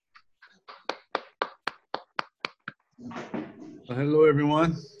Hello,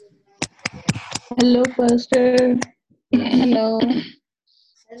 everyone. Hello, Pastor. Yes.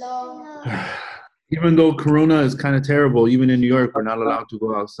 Hello. Even though Corona is kind of terrible, even in New York, we're not allowed to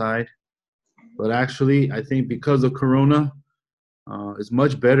go outside. But actually, I think because of Corona, it's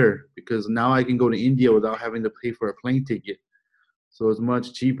much better because now I can go to India without having to pay for a plane ticket. So it's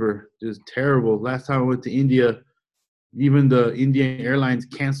much cheaper. Just terrible. Last time I went to India, even the Indian Airlines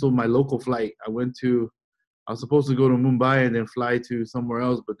canceled my local flight. I was supposed to go to Mumbai and then fly to somewhere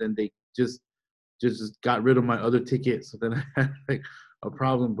else, but then they just got rid of my other ticket. So then I had like a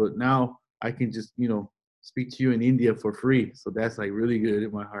problem. But now I can just speak to you in India for free. So that's like really good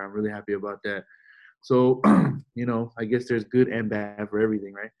in my heart. I'm really happy about that. So I guess there's good and bad for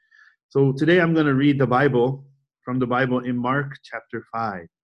everything, right? So today I'm going to read the Bible from the Bible in Mark chapter 5.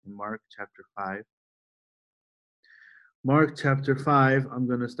 In Mark chapter 5. Mark chapter 5, I'm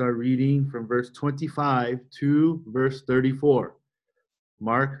going to start reading from verse 25 to verse 34.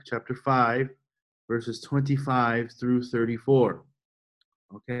 Mark chapter 5, verses 25 through 34.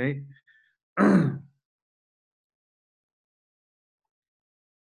 Okay?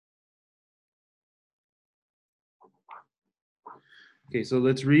 Okay, so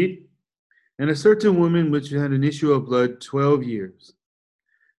let's read. And a certain woman which had an issue of blood 12 years,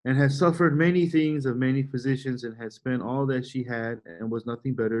 and had suffered many things of many physicians, and had spent all that she had, and was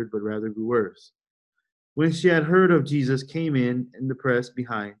nothing bettered, but rather grew worse. When she had heard of Jesus, came in the press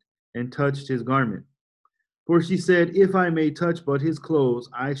behind, and touched his garment. For she said, If I may touch but his clothes,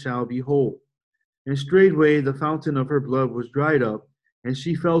 I shall be whole. And straightway the fountain of her blood was dried up, and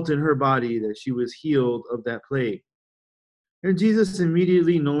she felt in her body that she was healed of that plague. And Jesus,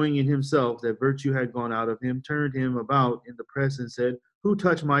 immediately knowing in himself that virtue had gone out of him, turned him about in the press and said, Who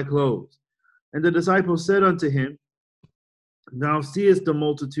touched my clothes? And the disciples said unto him, Thou seest the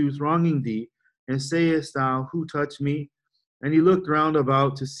multitude thronging thee, and sayest thou, Who touched me? And he looked round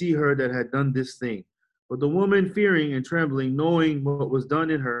about to see her that had done this thing. But the woman, fearing and trembling, knowing what was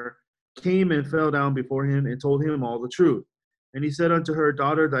done in her, came and fell down before him and told him all the truth. And he said unto her,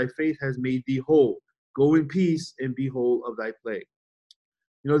 Daughter, thy faith has made thee whole. Go in peace and be whole of thy plague.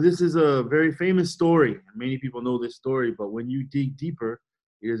 This is a very famous story. Many people know this story, but when you dig deeper,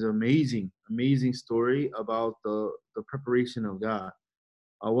 it is an amazing, amazing story about the preparation of God.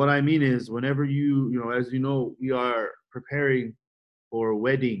 What I mean is, whenever as you know, we are preparing for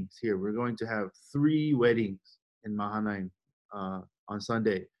weddings here. We're going to have 3 weddings in Mahanaim on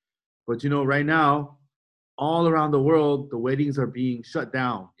Sunday. But right now, all around the world, the weddings are being shut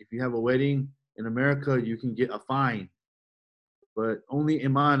down. If you have a wedding in America, you can get a fine. But only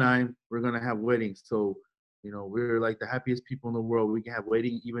in Mahanaim, we're going to have weddings. So, we're like the happiest people in the world. We can have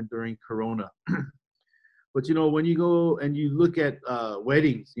wedding even during Corona. But when you go and you look at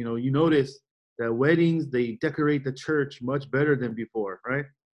weddings, you notice that weddings, they decorate the church much better than before, right?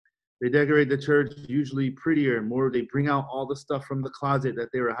 They decorate the church usually prettier and more. They bring out all the stuff from the closet that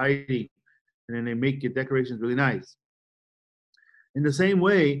they were hiding, and then they make your decorations really nice. In the same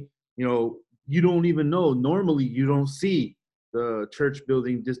way, you don't even know. Normally, you don't see the church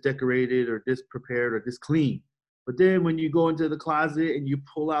building this decorated or this prepared or this clean. But then when you go into the closet and you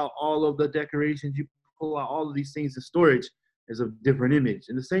pull out all of the decorations, you pull out all of these things in storage, there's a different image.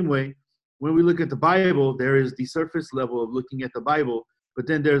 In the same way, when we look at the Bible, there is the surface level of looking at the Bible, but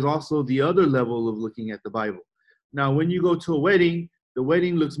then there's also the other level of looking at the Bible. Now, when you go to a wedding, the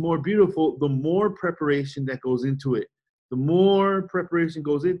wedding looks more beautiful the more preparation that goes into it. The more preparation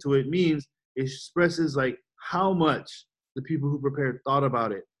goes into it means it expresses like how much the people who prepared thought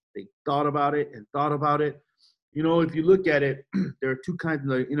about it. They thought about it and thought about it. If you look at it, there are two kinds.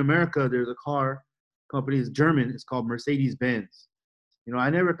 Like in America, there's a car company, it's German. It's called Mercedes Benz. I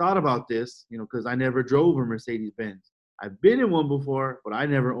never thought about this, because I never drove a Mercedes Benz. I've been in one before, but I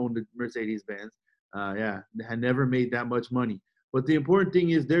never owned a Mercedes Benz. Yeah, I never made that much money. But the important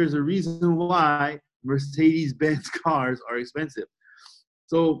thing is there's a reason why Mercedes Benz cars are expensive.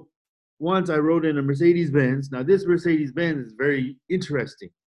 So once I rode in a Mercedes Benz. Now, this Mercedes Benz is very interesting.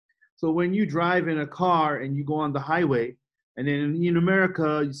 So when you drive in a car and you go on the highway, and then in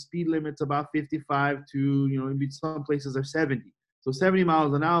America, speed limit's about 55 to, in some places are 70. So 70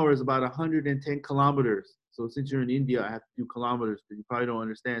 miles an hour is about 110 kilometers. So since you're in India, I have to do kilometers, but you probably don't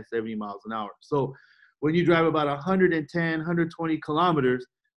understand 70 miles an hour. So when you drive about 110, 120 kilometers,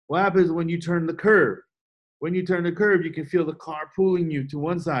 what happens when you turn the curve? When you turn the curve, you can feel the car pulling you to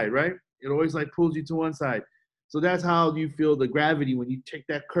one side, right? It always like pulls you to one side. So that's how you feel the gravity when you take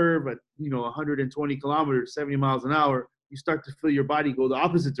that curve at 120 kilometers, 70 miles an hour. You start to feel your body go the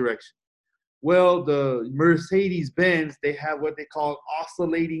opposite direction. Well, the Mercedes Benz, they have what they call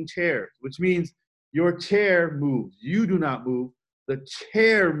oscillating chairs, which means Your chair moves. You do not move. The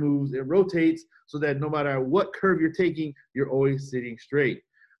chair moves. It rotates so that no matter what curve you're taking, you're always sitting straight.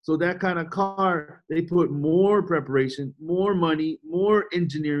 So that kind of car, they put more preparation, more money, more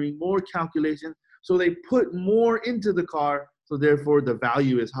engineering, more calculation. So they put more into the car. So therefore, the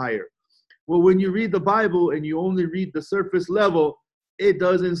value is higher. Well, when you read the Bible and you only read the surface level, it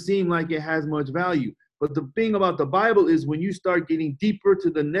doesn't seem like it has much value. But the thing about the Bible is when you start getting deeper to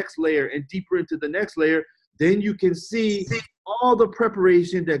the next layer and deeper into the next layer, then you can see all the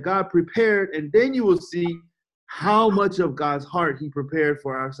preparation that God prepared, and then you will see how much of God's heart he prepared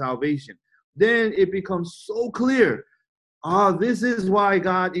for our salvation. Then it becomes so clear. This is why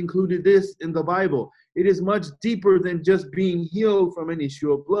God included this in the Bible. It is much deeper than just being healed from an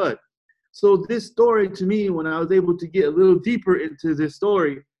issue of blood. So this story, to me, when I was able to get a little deeper into this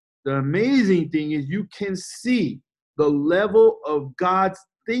story, the amazing thing is you can see the level of God's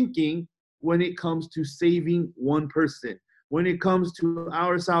thinking when it comes to saving one person. When it comes to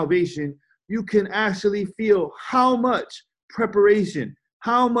our salvation, you can actually feel how much preparation,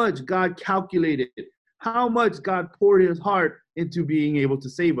 how much God calculated, how much God poured his heart into being able to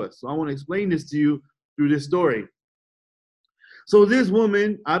save us. So I want to explain this to you through this story. So this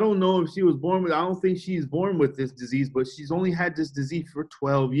woman, I don't know if she was born with, I don't think she's born with this disease, but she's only had this disease for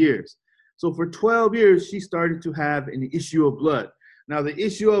 12 years. So for 12 years, she started to have an issue of blood. Now the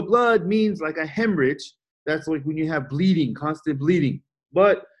issue of blood means like a hemorrhage. That's like when you have bleeding, constant bleeding.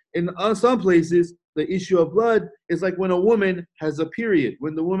 But in some places, the issue of blood is like when a woman has a period.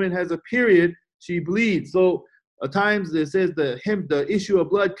 When the woman has a period, she bleeds. So at times it says the issue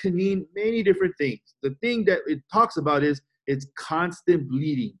of blood can mean many different things. The thing that it talks about is it's constant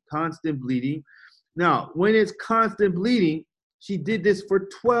bleeding, constant bleeding. Now, when it's constant bleeding, she did this for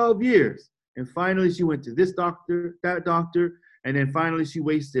 12 years. And finally, she went to this doctor, that doctor, and then finally she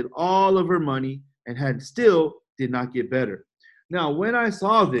wasted all of her money and still did not get better. Now, when I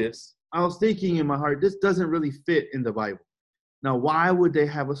saw this, I was thinking in my heart, this doesn't really fit in the Bible. Now, why would they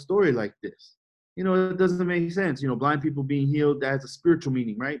have a story like this? It doesn't make sense. Blind people being healed, that has a spiritual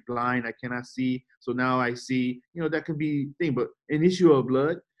meaning, right? Blind, I cannot see, so now I see. That could be a thing. But an issue of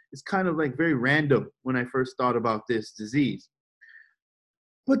blood is kind of like very random when I first thought about this disease.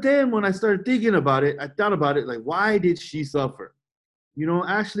 But then when I started thinking about it, I thought about it like, why did she suffer?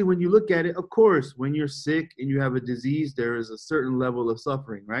 Actually, when you look at it, of course, when you're sick and you have a disease, there is a certain level of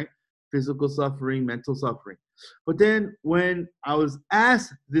suffering, right? Physical suffering, mental suffering. But then when I was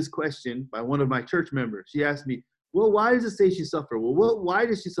asked this question by one of my church members, she asked me, well, why does it say she suffered? Well, why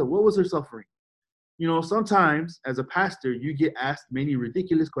did she suffer? What was her suffering? Sometimes as a pastor, you get asked many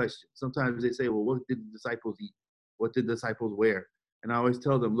ridiculous questions. Sometimes they say, well, what did the disciples eat? What did the disciples wear? And I always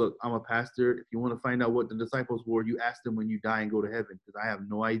tell them, look, I'm a pastor. If you want to find out what the disciples wore, you ask them when you die and go to heaven, because I have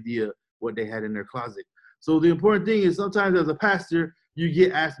no idea what they had in their closet. So the important thing is sometimes as a pastor, you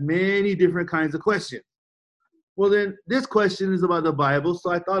get asked many different kinds of questions. Well, then this question is about the Bible.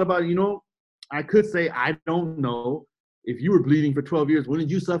 So I thought about, I could say, I don't know. If you were bleeding for 12 years, wouldn't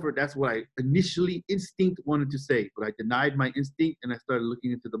you suffer? That's what I initially instinct wanted to say. But I denied my instinct and I started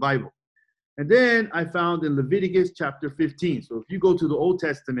looking into the Bible. And then I found in Leviticus chapter 15. So if you go to the Old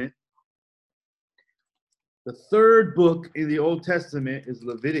Testament, the third book in the Old Testament is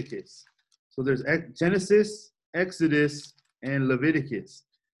Leviticus. So there's Genesis, Exodus, and Leviticus.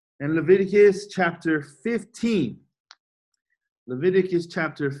 And Leviticus chapter 15. Leviticus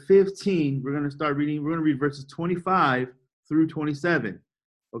chapter 15, we're going to start reading. We're going to read verses 25 through 27.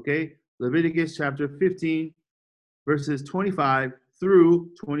 Okay? Leviticus chapter 15, verses 25 through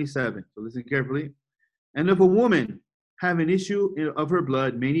 27. So listen carefully. And if a woman have an issue of her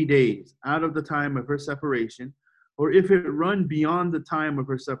blood many days out of the time of her separation, or if it run beyond the time of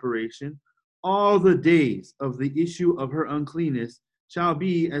her separation, all the days of the issue of her uncleanness shall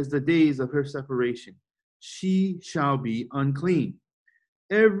be as the days of her separation. She shall be unclean.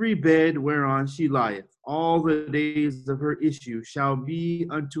 Every bed whereon she lieth, all the days of her issue shall be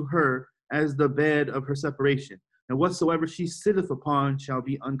unto her as the bed of her separation. And whatsoever she sitteth upon shall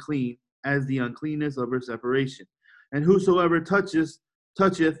be unclean, as the uncleanness of her separation. And whosoever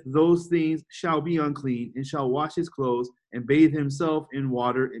toucheth those things shall be unclean, and shall wash his clothes, and bathe himself in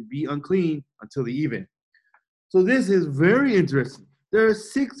water, and be unclean until the even. So this is very interesting. There are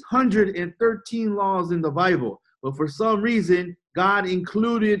 613 laws in the Bible, but for some reason, God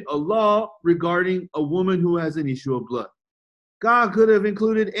included a law regarding a woman who has an issue of blood. God could have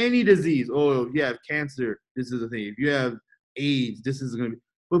included any disease. Oh, if you have cancer, this is the thing. If you have AIDS, this is going to be.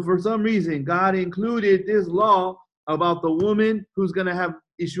 But for some reason, God included this law about the woman who's going to have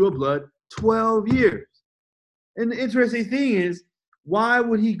issue of blood 12 years. And the interesting thing is, Why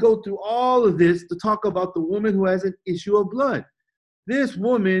would he go through all of this to talk about the woman who has an issue of blood? This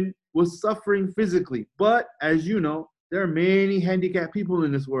woman was suffering physically, but as you know, there are many handicapped people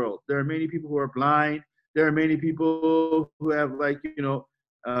in this world. There are many people who are blind. There are many people who have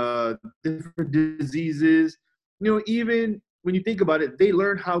different diseases. Even when you think about it, they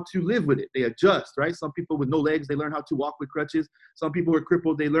learn how to live with it. They adjust, right? Some people with no legs, they learn how to walk with crutches. Some people who are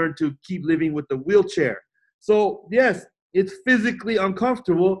crippled, they learn to keep living with the wheelchair. So yes, it's physically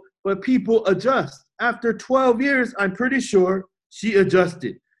uncomfortable, but people adjust. After 12 years, I'm pretty sure she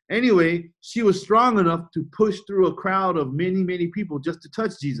adjusted. Anyway, she was strong enough to push through a crowd of many, many people just to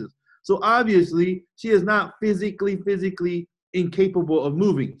touch Jesus. So obviously, she is not physically incapable of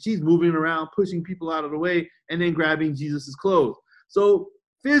moving. She's moving around, pushing people out of the way, and then grabbing Jesus's clothes. So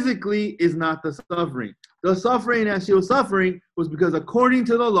physically is not the suffering. The suffering that she was suffering was because according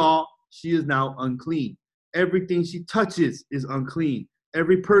to the law, she is now unclean. Everything she touches is unclean.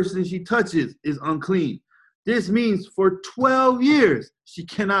 Every person she touches is unclean. This means for 12 years, she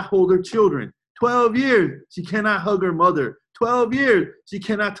cannot hold her children. 12 years, she cannot hug her mother. 12 years, she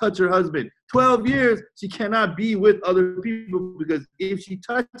cannot touch her husband. 12 years, she cannot be with other people because if she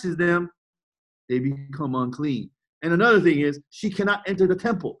touches them, they become unclean. And another thing is, she cannot enter the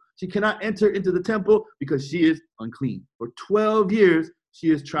temple. She cannot enter into the temple because she is unclean. For 12 years, she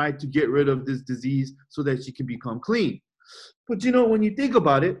has tried to get rid of this disease so that she can become clean. But when you think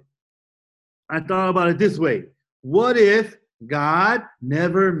about it, I thought about it this way. What if God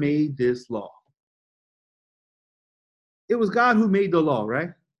never made this law? It was God who made the law,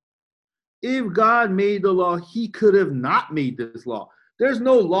 right? If God made the law, he could have not made this law. There's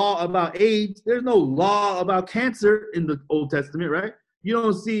no law about AIDS. There's no law about cancer in the Old Testament, right? You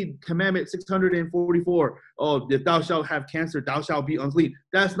don't see commandment 644, if thou shalt have cancer, thou shalt be unclean.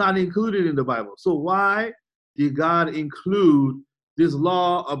 That's not included in the Bible. So why did God include this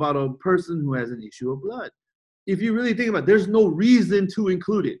law about a person who has an issue of blood? If you really think about it, there's no reason to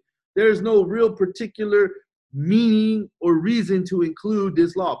include it. There's no real particular meaning or reason to include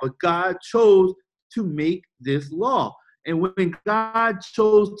this law, but God chose to make this law. And when God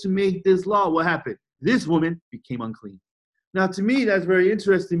chose to make this law, what happened? This woman became unclean. Now, to me, that's very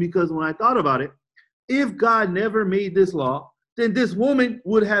interesting because when I thought about it, if God never made this law, then this woman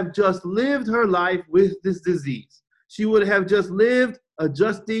would have just lived her life with this disease. She would have just lived,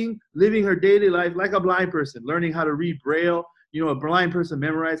 adjusting, living her daily life like a blind person, learning how to read Braille. A blind person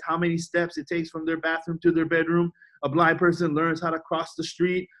memorizes how many steps it takes from their bathroom to their bedroom. A blind person learns how to cross the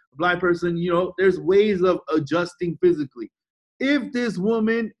street. A blind person, there's ways of adjusting physically. If this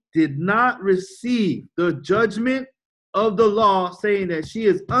woman did not receive the judgment of the law saying that she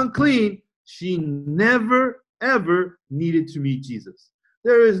is unclean, she never, ever needed to meet Jesus.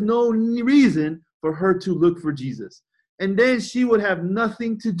 There is no reason for her to look for Jesus. And then she would have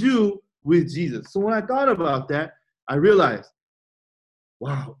nothing to do with Jesus. So when I thought about that, I realized,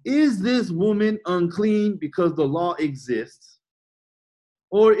 wow, is this woman unclean because the law exists?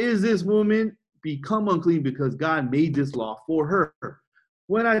 Or is this woman become unclean because God made this law for her?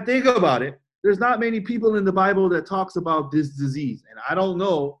 When I think about it, there's not many people in the Bible that talks about this disease. And I don't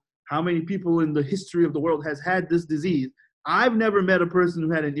know how many people in the history of the world has had this disease. I've never met a person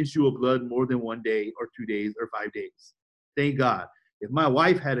who had an issue of blood more than 1 day or 2 days or 5 days. Thank God. If my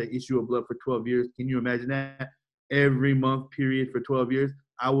wife had an issue of blood for 12 years, can you imagine that? Every month period for 12 years,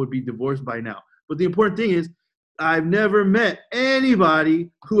 I would be divorced by now. But the important thing is, I've never met anybody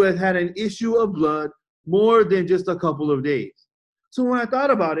who has had an issue of blood more than just a couple of days. So when I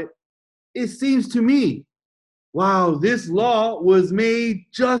thought about it, it seems to me, wow, this law was made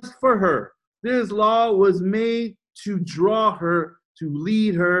just for her. This law was made to draw her, to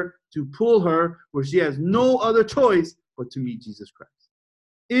lead her, to pull her where she has no other choice but to meet Jesus Christ.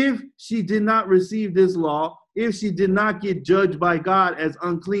 If she did not receive this law, if she did not get judged by God as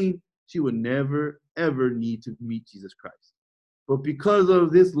unclean, she would never, ever need to meet Jesus Christ. But because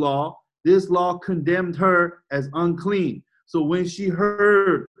of this law condemned her as unclean. So when she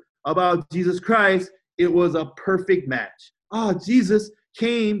heard about Jesus Christ, it was a perfect match. Jesus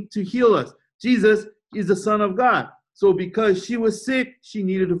came to heal us. Jesus is the Son of God. So because she was sick, she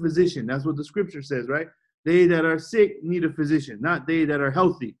needed a physician. That's what the scripture says, right? They that are sick need a physician, not they that are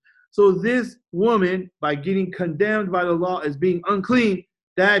healthy. So this woman, by getting condemned by the law as being unclean,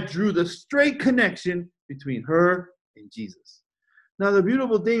 that drew the straight connection between her and Jesus. Now, the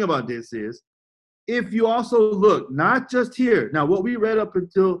beautiful thing about this is, if you also look, not just here. Now, what we read up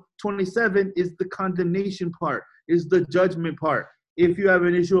until 27 is the condemnation part, is the judgment part. If you have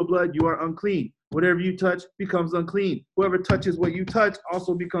an issue of blood, you are unclean. Whatever you touch becomes unclean. Whoever touches what you touch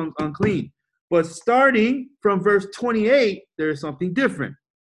also becomes unclean. But starting from verse 28, there's something different.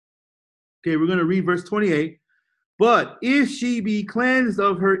 Okay, we're going to read verse 28. But if she be cleansed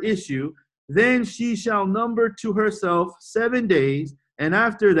of her issue, then she shall number to herself 7 days, and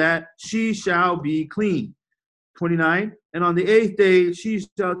after that she shall be clean. 29. And on the 8th day she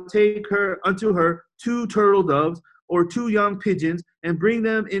shall take her unto her 2 turtle doves or 2 young pigeons, and bring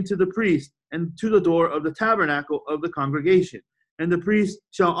them into the priest and to the door of the tabernacle of the congregation. And the priest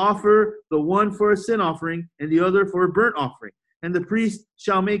shall offer the one for a sin offering and the other for a burnt offering. And the priest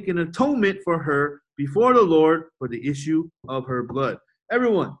shall make an atonement for her before the Lord for the issue of her blood.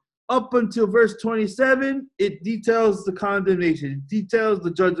 Everyone, up until verse 27, it details the condemnation. It details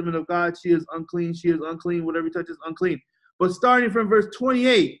the judgment of God. She is unclean. She is unclean. Whatever touches unclean. But starting from verse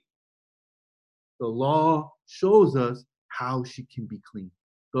 28, the law shows us how she can be clean.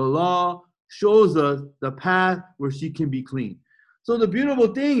 The law shows us the path where she can be clean. So the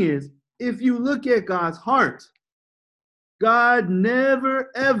beautiful thing is, if you look at God's heart, God never,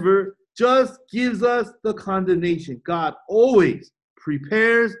 ever just gives us the condemnation. God always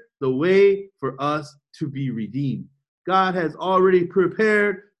prepares the way for us to be redeemed. God has already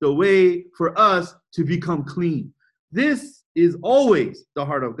prepared the way for us to become clean. This is always the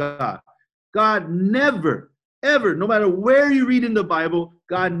heart of God. God never, ever, no matter where you read in the Bible,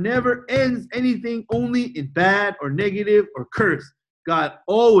 God never ends anything only in bad or negative or curse. God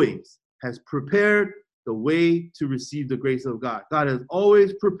always has prepared the way to receive the grace of God. God has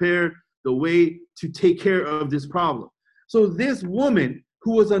always prepared the way to take care of this problem. So this woman,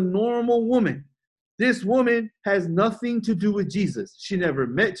 who was a normal woman, this woman has nothing to do with Jesus. She never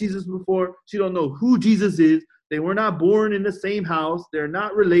met Jesus before. She don't know who Jesus is. They were not born in the same house. They're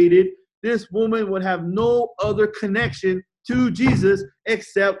not related. This woman would have no other connection to Jesus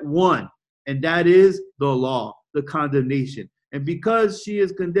except one, and that is the law, the condemnation. And because she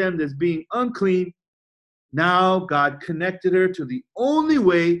is condemned as being unclean, now God connected her to the only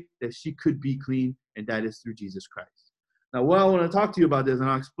way that she could be clean, and that is through Jesus Christ. Now, what I want to talk to you about this, and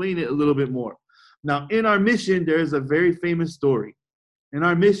I'll explain it a little bit more. Now, in our mission, there is a very famous story. In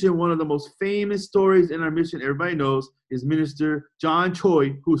our mission, one of the most famous stories in our mission, everybody knows, is Minister John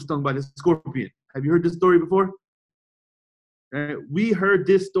Choi, who was stung by the scorpion. Have you heard this story before? We heard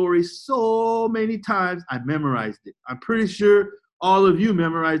this story so many times, I memorized it. I'm pretty sure all of you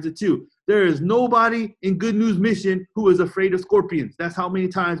memorized it too. There is nobody in Good News Mission who is afraid of scorpions. That's how many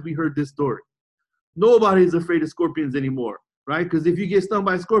times we heard this story. Nobody is afraid of scorpions anymore, right? Because if you get stung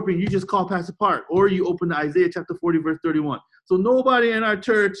by a scorpion, you just call Pastor Park, or you open to Isaiah chapter 40, verse 31. So nobody in our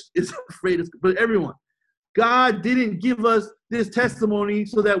church is afraid of, but everyone. God didn't give us this testimony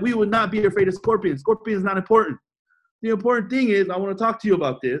so that we would not be afraid of scorpions. Scorpions is not important. The important thing is, I want to talk to you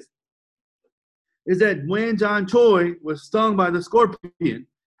about this, is that when John Choi was stung by the scorpion,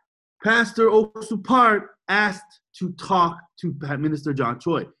 Pastor Oksu Park asked to talk to Minister John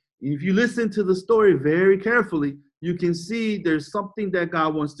Choi. If you listen to the story very carefully, you can see there's something that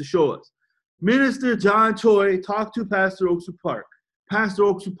God wants to show us. Minister John Choi talked to Pastor Oksu Park. Pastor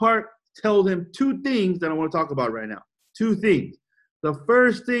Oksu Park told him 2 things that I want to talk about right now. 2 things. The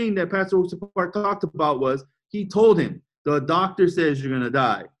first thing that Pastor Oksu Park talked about was, he told him, the doctor says you're going to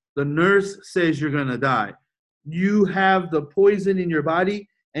die. The nurse says you're going to die. You have the poison in your body,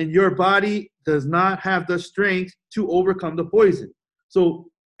 and your body does not have the strength to overcome the poison. So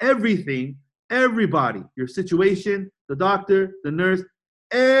everything, everybody, your situation, the doctor, the nurse,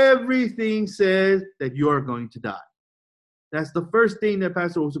 everything says that you are going to die. That's the first thing that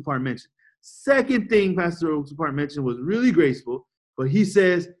Pastor Osupar mentioned. Second thing Pastor Osupar mentioned was really graceful, but he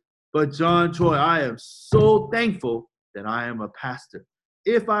says, but John Choi, I am so thankful that I am a pastor.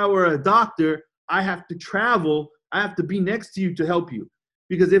 If I were a doctor, I have to travel. I have to be next to you to help you.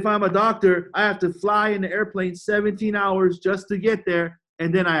 Because if I'm a doctor, I have to fly in the airplane 17 hours just to get there,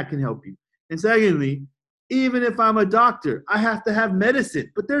 and then I can help you. And secondly, even if I'm a doctor, I have to have medicine.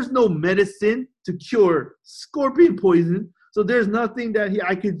 But there's no medicine to cure scorpion poison. So there's nothing that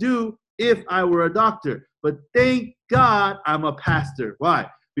I could do if I were a doctor. But thank God I'm a pastor. Why?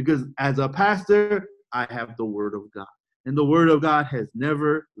 Because as a pastor, I have the Word of God. And the Word of God has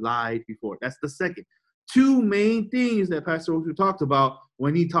never lied before. That's the second. 2 main things that Pastor Oku talked about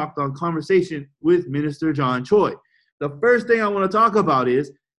when he talked on conversation with Minister John Choi. The first thing I want to talk about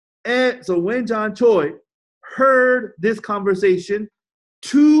is, so when John Choi heard this conversation,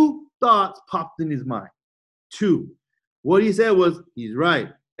 2 thoughts popped in his mind. 2. What he said was, he's right.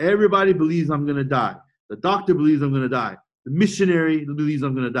 Everybody believes I'm going to die. The doctor believes I'm going to die. The missionary believes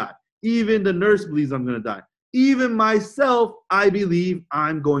I'm going to die. Even the nurse believes I'm going to die. Even myself, I believe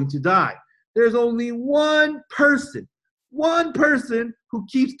I'm going to die. There's only one person one person who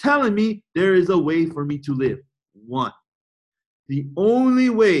keeps telling me there is a way for me to live. One. The only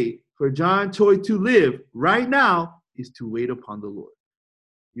way for John Choi to live right now is to wait upon the Lord.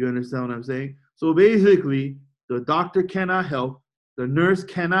 You understand what I'm saying? So basically, the doctor cannot help, the nurse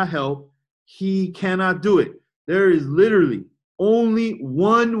cannot help, he cannot do it. There is literally only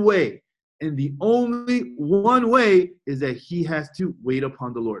one way, and the only one way is that he has to wait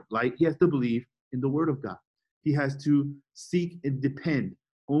upon the Lord. Like, he has to believe in the Word of God. He has to seek and depend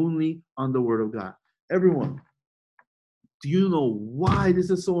only on the Word of God. Everyone, do you know why this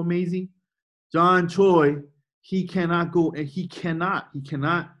is so amazing? John Choi, he cannot go, and he cannot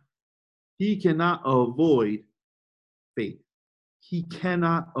avoid faith. He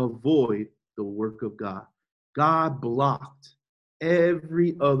cannot avoid the work of God. God blocked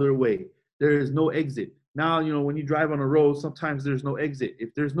every other way. There is no exit. Now, when you drive on a road, sometimes there's no exit.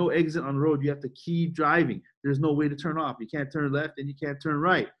 If there's no exit on the road, you have to keep driving. There's no way to turn off. You can't turn left and you can't turn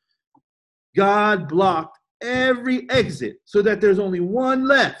right. God blocked every exit so that there's only one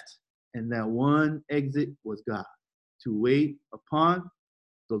left. And that one exit was God. To wait upon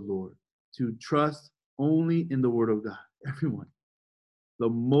the Lord. To trust only in the Word of God. Everyone. The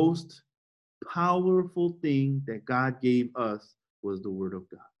most powerful thing that God gave us was the Word of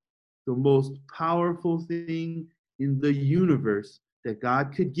God. The most powerful thing in the universe that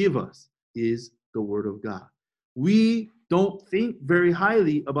God could give us is the Word of God. We don't think very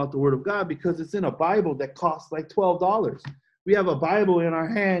highly about the Word of God because it's in a Bible that costs like $12. We have a Bible in our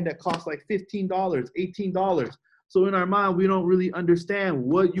hand that costs like $15, $18. So in our mind, we don't really understand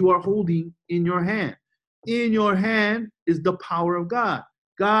what you are holding in your hand. In your hand is the power of God.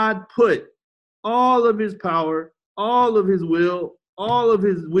 God put all of his power, all of his will, all of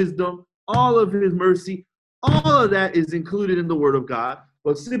his wisdom, all of his mercy, all of that is included in the Word of God.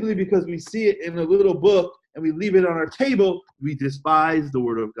 But simply because we see it in a little book and we leave it on our table, we despise the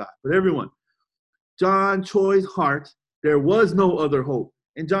Word of God. But everyone, John Choi's heart, there was no other hope.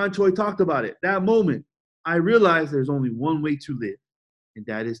 And John Choi talked about it. That moment, I realized there's only one way to live, and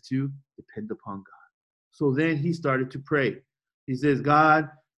that is to depend upon God. So then he started to pray. He says, God,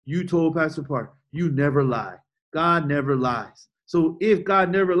 you told Pastor Park, you never lie. God never lies. So if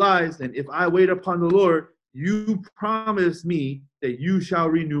God never lies, then if I wait upon the Lord, you promise me that you shall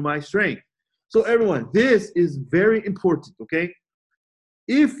renew my strength. So everyone, this is very important, okay?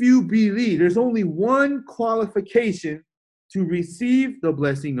 If you believe, there's only one qualification to receive the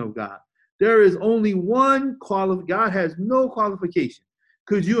blessing of God. There is only one qualification. God has no qualification.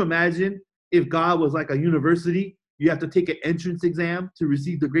 Could you imagine if God was like a university? You have to take an entrance exam to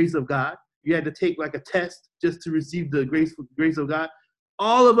receive the grace of God. You had to take like a test just to receive the grace of God.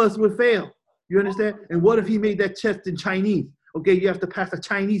 All of us would fail. You understand? And what if he made that test in Chinese? Okay, you have to pass a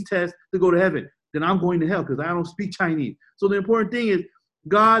Chinese test to go to heaven. Then I'm going to hell because I don't speak Chinese. So the important thing is,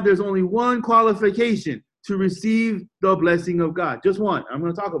 God, there's only one qualification to receive the blessing of God. Just one. I'm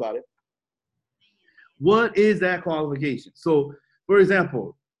going to talk about it. What is that qualification? So, for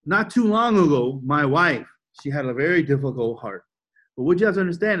example, not too long ago, my wife, she had a very difficult heart. But what you have to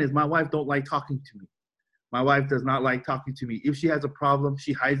understand is my wife don't like talking to me. My wife does not like talking to me. If she has a problem,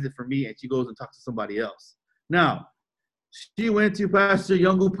 she hides it from me and she goes and talks to somebody else. Now, she went to Pastor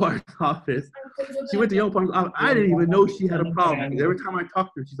Youngu Park's office. She went to Youngu Park's office. I didn't even know she had a problem. Because every time I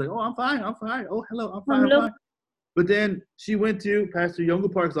talked to her, she's like, oh, I'm fine. Oh, hello, I'm fine. But then she went to Pastor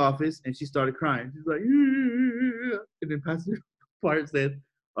Youngu Park's office and she started crying. She's like, and then Pastor Park said,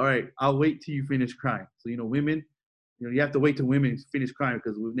 all right, I'll wait till you finish crying. So, women, you have to wait till women finish crying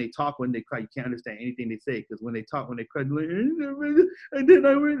because when they talk, when they cry, you can't understand anything they say because when they talk, when they cry, like, and then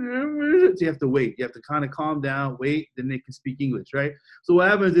I went, so you have to wait. You have to kind of calm down, wait, then they can speak English, right? So what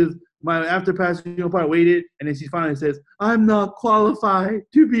happens is after Pastor Youngu Park waited, and then she finally says, I'm not qualified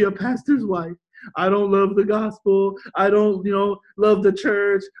to be a pastor's wife. I don't love the gospel. I don't, love the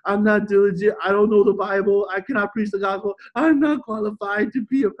church. I'm not diligent. I don't know the Bible. I cannot preach the gospel. I'm not qualified to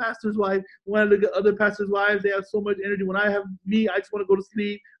be a pastor's wife. When I look at other pastors' wives, they have so much energy. When I have me, I just want to go to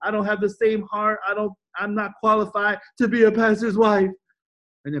sleep. I don't have the same heart. I'm not qualified to be a pastor's wife.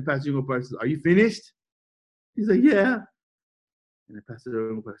 And then Pastor Youngu Park says, are you finished? He's like, yeah. And then Pastor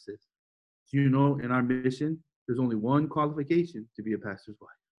Youngu Park says, in our mission, there's only one qualification to be a pastor's wife.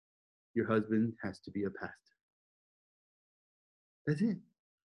 Your husband has to be a pastor. That's it.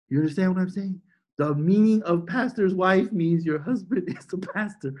 You understand what I'm saying? The meaning of pastor's wife means your husband is a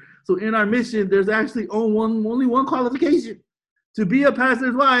pastor. So in our mission, there's actually only one qualification. To be a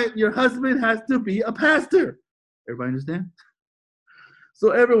pastor's wife, your husband has to be a pastor. Everybody understand?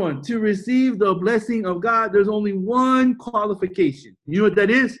 So everyone, to receive the blessing of God, there's only one qualification. You know what that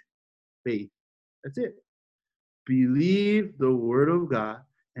is? Faith. That's it. Believe the word of God,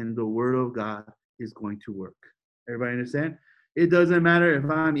 and the word of God is going to work. Everybody understand? It doesn't matter if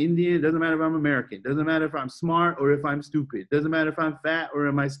I'm Indian. It doesn't matter if I'm American. It doesn't matter if I'm smart or if I'm stupid. It doesn't matter if I'm fat or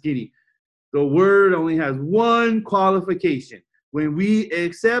am I skinny. The word only has one qualification. When we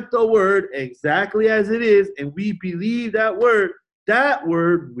accept the word exactly as it is and we believe that word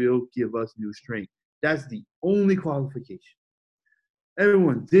will give us new strength. That's the only qualification.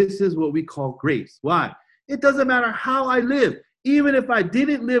 Everyone, this is what we call grace. Why? It doesn't matter how I live. Even if I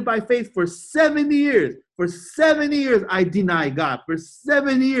didn't live by faith for 70 years, I deny God. For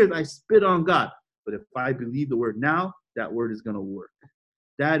 70 years, I spit on God. But if I believe the word now, that word is going to work.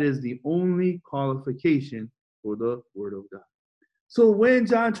 That is the only qualification for the word of God. So when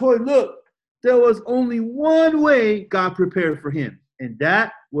John Choi looked, there was only one way God prepared for him, and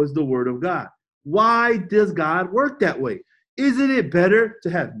that was the word of God. Why does God work that way? Isn't it better to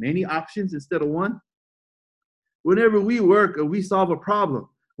have many options instead of one? Whenever we work or we solve a problem,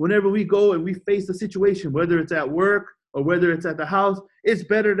 whenever we go and we face a situation, whether it's at work or whether it's at the house, it's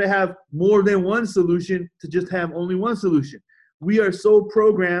better to have more than one solution to just have only one solution. We are so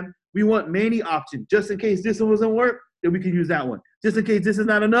programmed, we want many options. Just in case this one doesn't work, then we can use that one. Just in case this is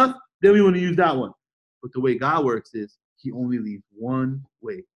not enough, then we want to use that one. But the way God works is he only leaves one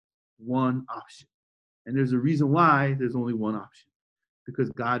way, one option. And there's a reason why there's only one option. Because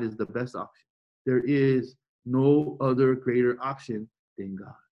God is the best option. There is no other greater option than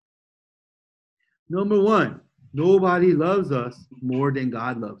God. Number one, nobody loves us more than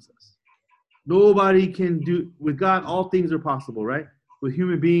God loves us. Nobody can do, with God, all things are possible, right? With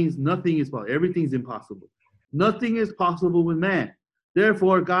human beings, nothing is possible. Everything's impossible. Nothing is possible with man.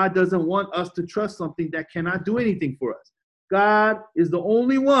 Therefore, God doesn't want us to trust something that cannot do anything for us. God is the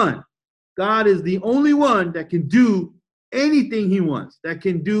only one. God is the only one that can do anything he wants, that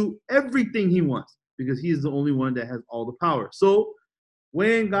can do everything he wants, because he is the only one that has all the power. So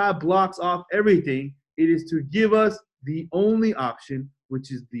when God blocks off everything, it is to give us the only option,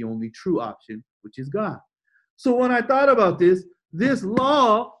 which is the only true option, which is God. So when I thought about this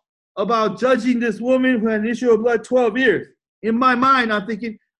law about judging this woman who had an issue of blood 12 years, in my mind, I'm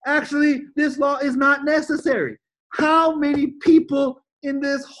thinking, actually, this law is not necessary. How many people in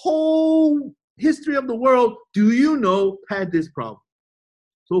this whole history of the world do you know had this problem?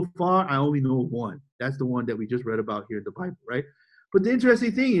 So far, I only know one. That's the one that we just read about here in the Bible, right? But the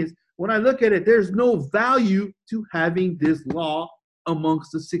interesting thing is, when I look at it, there's no value to having this law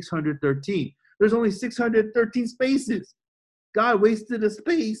amongst the 613. There's only 613 spaces. God wasted a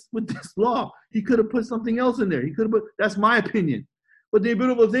space with this law. He could have put something else in there. He could have put, that's my opinion. But the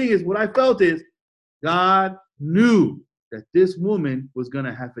beautiful thing is, what I felt is, God knew that this woman was going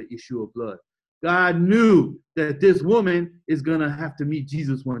to have an issue of blood. God knew that this woman is going to have to meet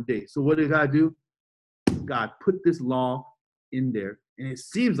Jesus one day. So what did God do? God put this law in there. And it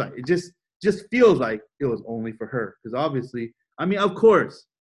seems like, it just feels like it was only for her. Because obviously, I mean, of course,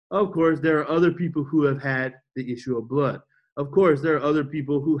 there are other people who have had the issue of blood. Of course, there are other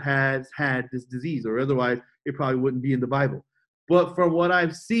people who has had this disease, or otherwise it probably wouldn't be in the Bible. But from what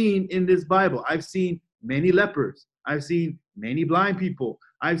I've seen in this Bible, I've seen many lepers. I've seen many blind people.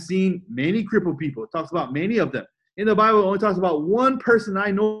 I've seen many crippled people. It talks about many of them. In the Bible, it only talks about one person I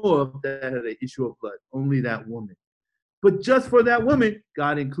know of that had an issue of blood, only that woman. But just for that woman,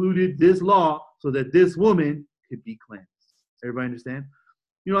 God included this law so that this woman could be cleansed. Everybody understand?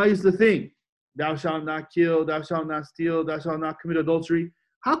 You know, I used to think, thou shalt not kill, thou shalt not steal, thou shalt not commit adultery.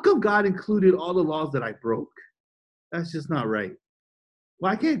 How come God included all the laws that I broke? That's just not right.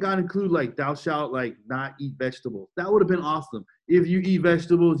 Why can't God include, like, thou shalt, like, not eat vegetables? That would have been awesome. If you eat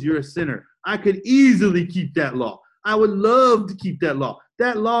vegetables, you're a sinner. I could easily keep that law. I would love to keep that law.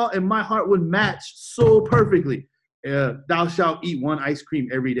 That law in my heart would match so perfectly. Thou shalt eat one ice cream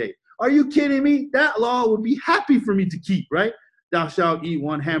every day. Are you kidding me? That law would be happy for me to keep, right? Thou shalt eat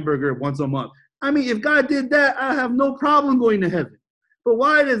one hamburger once a month. I mean, if God did that, I have no problem going to heaven. But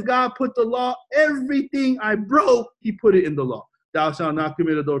why does God put the law? Everything I broke, he put it in the law. Thou shalt not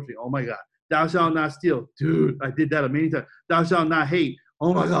commit adultery. Oh my God. Thou shalt not steal. Dude, I did that many times. Thou shalt not hate.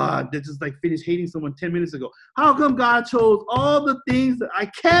 Oh my God. That just like finished hating someone 10 minutes ago. How come God chose all the things that I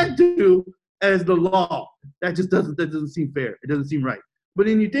can't do as the law? That doesn't seem fair. It doesn't seem right. But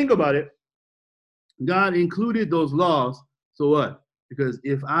then you think about it, God included those laws. So what? Because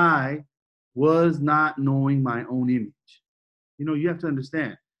if I was not knowing my own image, you know, you have to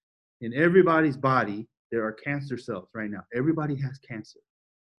understand, in everybody's body, there are cancer cells right now. Everybody has cancer.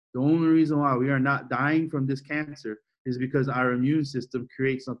 The only reason why we are not dying from this cancer is because our immune system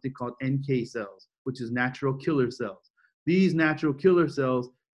creates something called NK cells, which is natural killer cells. These natural killer cells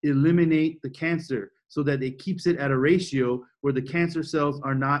eliminate the cancer. so that it keeps it at a ratio where the cancer cells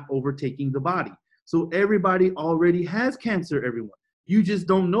are not overtaking the body. So everybody already has cancer, everyone. You just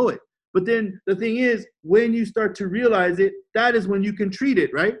don't know it. But then the thing is, when you start to realize it, that is when you can treat it,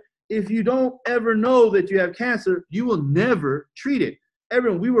 right? If you don't ever know that you have cancer, you will never treat it.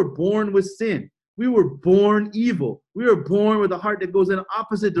 Everyone, we were born with sin. We were born evil. We were born with a heart that goes in the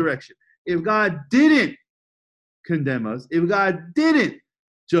opposite direction. If God didn't condemn us, if God didn't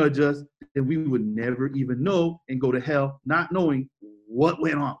judge us, then we would never even know and go to hell not knowing what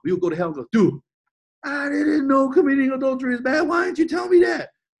went on. We would go to hell and go, dude, I didn't know committing adultery is bad. Why didn't you tell me that?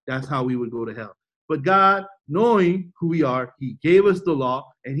 That's how we would go to hell. But God, knowing who we are, he gave us the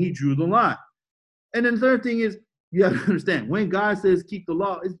law and he drew the line. And then the third thing is, you have to understand, when God says keep the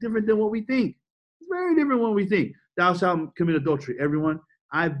law, it's different than what we think. It's very different than what we think. Thou shalt commit adultery. Everyone,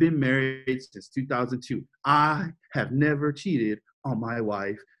 I've been married since 2002. I have never cheated on my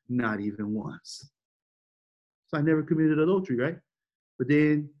wife, not even once. So I never committed adultery, right? But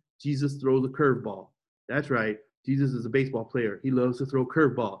then Jesus throws a curveball. That's right. Jesus is a baseball player. He loves to throw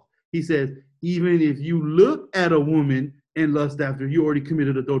curveballs. He says, even if you look at a woman and lust after, you already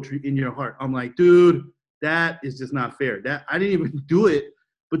committed adultery in your heart. I'm like, dude, that is just not fair. That I didn't even do it.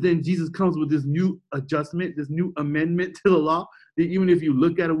 But then Jesus comes with this new adjustment, this new amendment to the law, that even if you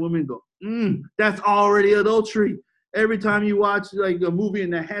look at a woman and go, that's already adultery. Every time you watch like a movie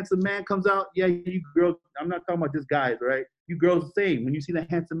and the handsome man comes out, yeah, you girls, I'm not talking about just guys, right? You girls the same. When you see the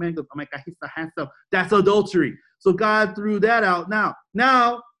handsome man go, oh my God, he's so handsome. That's adultery. So God threw that out.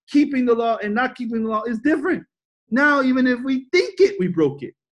 Now, keeping the law and not keeping the law is different. Now, even if we think it, we broke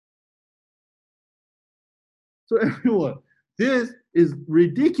it. So everyone, this is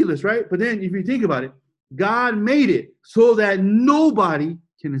ridiculous, right? But then if you think about it, God made it so that nobody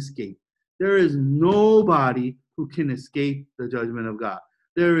can escape. There is nobody who can escape the judgment of God.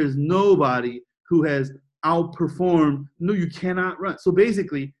 There is nobody who has outperformed. No, you cannot run. So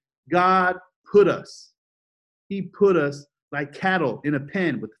basically, God put us. He put us like cattle in a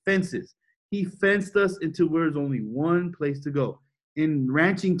pen with fences. He fenced us into where there's only one place to go. In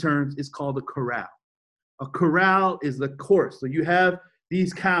ranching terms, it's called a corral. A corral is the course. So you have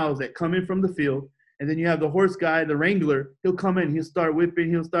these cows that come in from the field, and then you have the horse guy, the wrangler. He'll come in, he'll start whipping,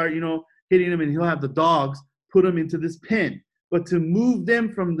 he'll start, hitting them, and he'll have the dogs put them into this pen. But to move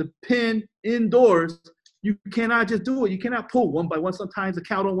them from the pen indoors, you cannot just do it. You cannot pull one by one. Sometimes the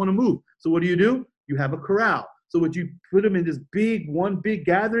cow don't want to move. So what do? You have a corral. So what you put them in this one big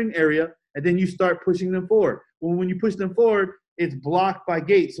gathering area, and then you start pushing them forward. Well, when you push them forward, it's blocked by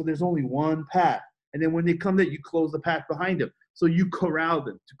gates, so there's only one path. And then when they come there, you close the path behind them. So you corral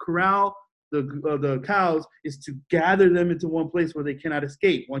them. To corral the cows is to gather them into one place where they cannot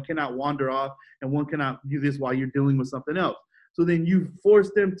escape. One cannot wander off, and one cannot do this while you're dealing with something else. So then you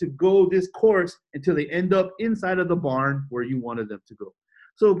force them to go this course until they end up inside of the barn where you wanted them to go.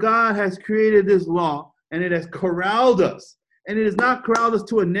 So God has created this law, and it has corralled us. And it has not corralled us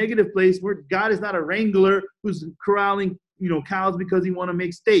to a negative place where God is not a wrangler who's corralling, cows because he want to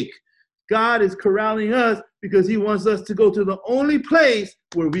make steak. God is corralling us because he wants us to go to the only place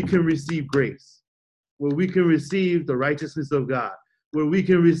where we can receive grace, where we can receive the righteousness of God, where we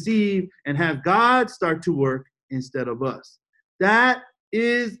can receive and have God start to work instead of us. That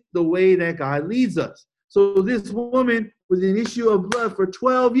is the way that God leads us. So this woman with an issue of blood for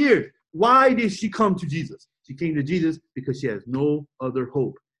 12 years, why did she come to Jesus? She came to Jesus because she has no other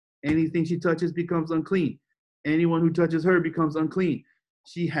hope. Anything she touches becomes unclean. Anyone who touches her becomes unclean.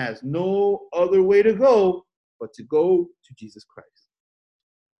 She has no other way to go but to go to Jesus Christ.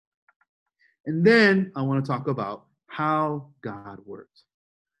 And then I want to talk about how God works.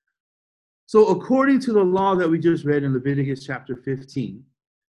 So according to the law that we just read in Leviticus chapter 15,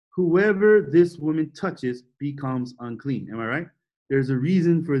 whoever this woman touches becomes unclean. Am I right? There's a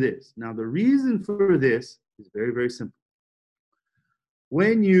reason for this. Now, the reason for this is very, very simple.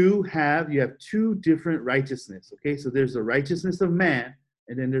 When you have two different righteousness, okay? So there's the righteousness of man,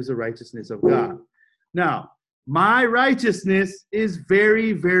 and then there's the righteousness of God. Now, my righteousness is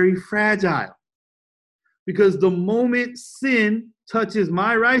very, very fragile because the moment sin touches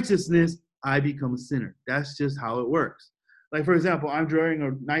my righteousness, I become a sinner. That's just how it works. Like, for example, I'm wearing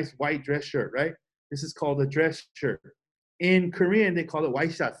a nice white dress shirt, right? This is called a dress shirt. In Korean, they call it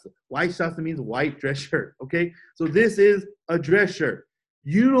waishasa. Waishasa means white dress shirt, okay? So this is a dress shirt.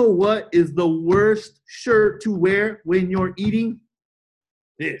 You know what is the worst shirt to wear when you're eating?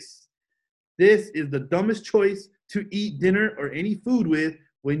 This. This is the dumbest choice to eat dinner or any food with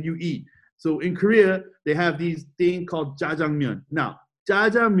when you eat. So in Korea, they have these thing called jjajangmyeon. Now,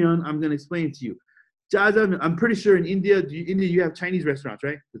 jjajangmyeon, I'm going to explain to you. Jajangmyeon. I'm pretty sure in India, you have Chinese restaurants,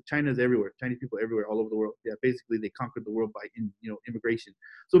 right? China's everywhere. Chinese people everywhere, all over the world. Yeah, basically they conquered the world by immigration.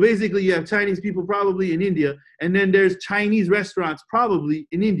 So basically, you have Chinese people probably in India, and then there's Chinese restaurants probably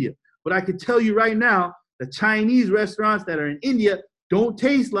in India. But I can tell you right now, the Chinese restaurants that are in India don't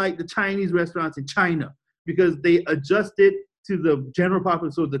taste like the Chinese restaurants in China because they adjusted to the general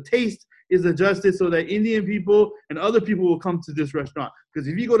population. So the taste is adjusted so that Indian people and other people will come to this restaurant. Because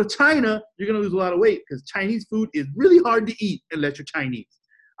if you go to China, you're going to lose a lot of weight because Chinese food is really hard to eat unless you're Chinese.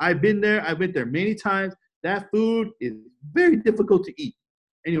 I've been there. I've been there many times. That food is very difficult to eat.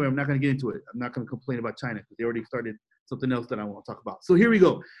 Anyway, I'm not going to get into it. I'm not going to complain about China because they already started something else that I want to talk about. So here we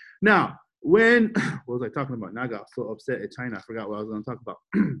go. Now, what was I talking about? Now I got so upset at China. I forgot what I was going to talk about.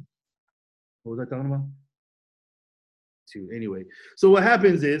 What was I talking about? Anyway, so what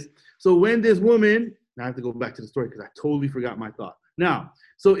happens is, so when this woman, now I have to go back to the story because I totally forgot my thought. Now,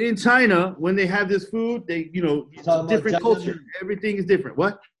 so in China, when they have this food, they, different culture. Everything is different.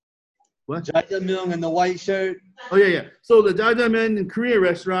 What? Jajangmyeon and the white shirt. Oh, yeah. So the jajangmyeon in Korean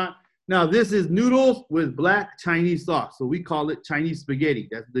restaurant, now this is noodles with black Chinese sauce. So we call it Chinese spaghetti.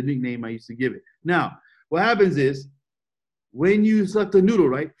 That's the nickname I used to give it. Now, what happens is, when you suck the noodle,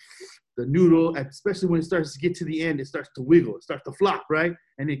 right? The noodle, especially when it starts to get to the end, it starts to wiggle, it starts to flop, right?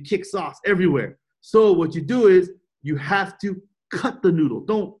 And it kicks sauce everywhere. So what you do is you have to cut the noodle.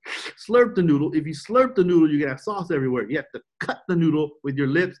 Don't slurp the noodle. If you slurp the noodle, you're going to have sauce everywhere. You have to cut the noodle with your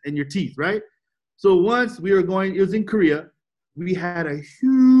lips and your teeth, right? So once we were going, it was in Korea, we had a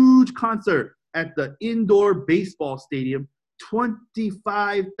huge concert at the indoor baseball stadium.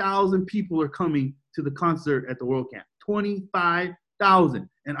 25,000 people are coming to the concert at the World Camp. 25,000.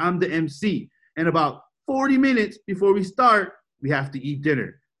 And I'm the MC. And about 40 minutes before we start, we have to eat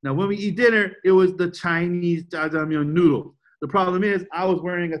dinner. Now, when we eat dinner, it was the Chinese jajangmyeon noodles. The problem is I was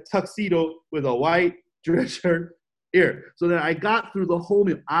wearing a tuxedo with a white dress shirt here. So that I got through the whole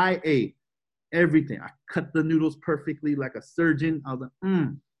meal. I ate everything. I cut the noodles perfectly like a surgeon. I was like,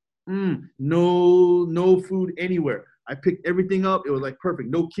 no food anywhere. I picked everything up. It was like perfect.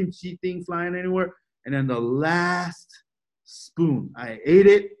 No kimchi thing flying anywhere. And then the last spoon, I ate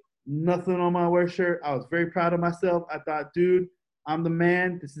it. Nothing on my white shirt. I was very proud of myself. I thought, dude, I'm the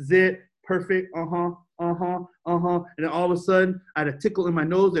man. This is it. Perfect. And then all of a sudden, I had a tickle in my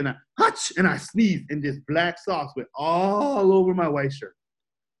nose and I sneezed and this black sauce went all over my white shirt.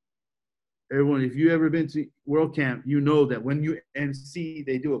 Everyone, if you ever been to World Camp, you know that when you MC,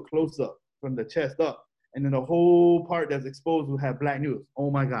 they do a close-up from the chest up. And then the whole part that's exposed will have black noodles.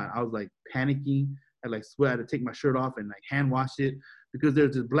 Oh my God. I was like panicking. I like sweat. I had to take my shirt off and like hand wash it because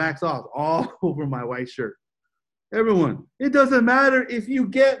there's this black sauce all over my white shirt. Everyone, it doesn't matter if you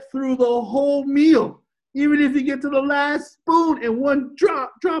get through the whole meal. Even if you get to the last spoon and one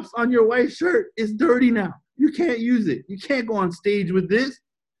drops on your white shirt, it's dirty now. You can't use it. You can't go on stage with this.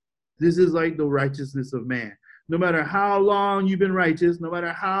 This is like the righteousness of man. No matter how long you've been righteous, no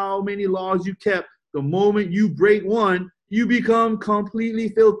matter how many laws you kept, the moment you break one, you become completely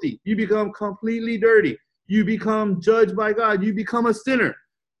filthy. You become completely dirty. You become judged by God. You become a sinner.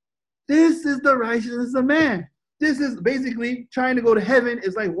 This is the righteousness of man. This is basically trying to go to heaven.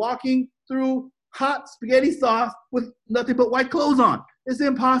 It's like walking through hot spaghetti sauce with nothing but white clothes on. It's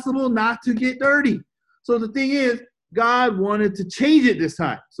impossible not to get dirty. So the thing is, God wanted to change it this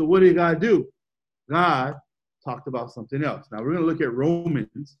time. So what did God do? God talked about something else. Now we're going to look at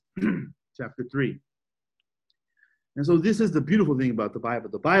Romans chapter 3. And so this is the beautiful thing about the Bible.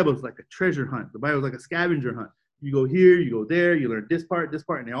 The Bible is like a treasure hunt. The Bible is like a scavenger hunt. You go here, you go there, you learn this part,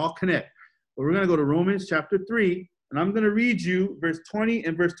 and they all connect. But we're going to go to Romans chapter 3, and I'm going to read you verse 20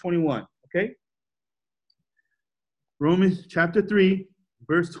 and verse 21, okay? Romans chapter 3,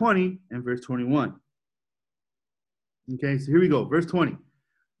 verse 20 and verse 21. Okay, so here we go. Verse 20.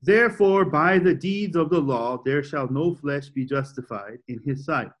 Therefore, by the deeds of the law, there shall no flesh be justified in his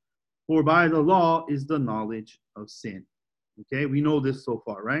sight. For by the law is the knowledge of sin. Okay, we know this so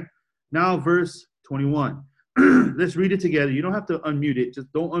far, right? Now, verse 21. Let's read it together. You don't have to unmute it.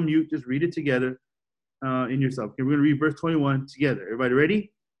 Just don't unmute. Just read it together in yourself. Okay, we're going to read verse 21 together. Everybody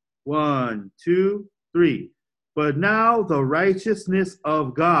ready? 1, 2, 3. But now the righteousness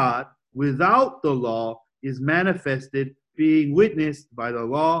of God without the law is manifested, being witnessed by the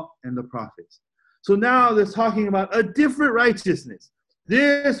law and the prophets. So now they're talking about a different righteousness.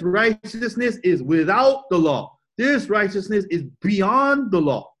 This righteousness is without the law. This righteousness is beyond the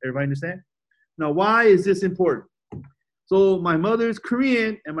law. Everybody understand? Now, why is this important? So my mother is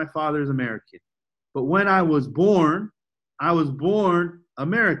Korean and my father is American. But when I was born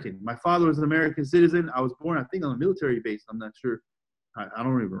American. My father was an American citizen. I was born, I think, on a military base. I'm not sure. I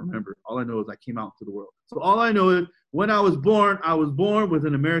don't even remember. All I know is I came out into the world. So all I know is when I was born with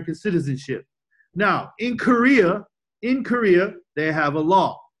an American citizenship. Now, in Korea, they have a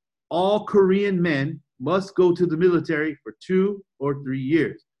law. All Korean men must go to the military for 2 or 3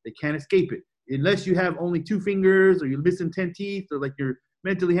 years. They can't escape it. Unless you have only 2 fingers or you're missing 10 teeth or like you're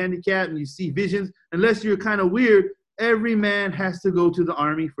mentally handicapped and you see visions, unless you're kind of weird, every man has to go to the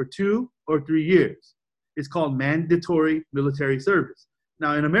army for 2 or 3 years. It's called mandatory military service.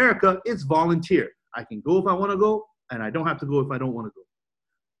 Now in America, it's volunteer. I can go if I want to go, and I don't have to go if I don't want to go.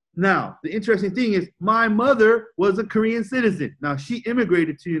 Now, the interesting thing is my mother was a Korean citizen. Now she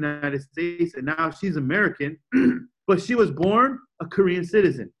immigrated to the United States and now she's American, but she was born a Korean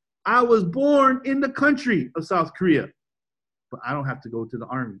citizen. I was born in the country of South Korea, but I don't have to go to the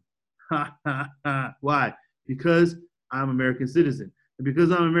army. Why? Because I'm an American citizen. And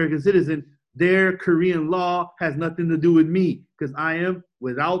because I'm an American citizen, their Korean law has nothing to do with me because I am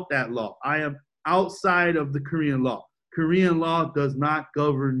without that law. I am outside of the Korean law. Korean law does not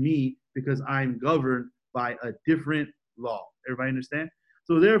govern me because I'm governed by a different law. Everybody understand?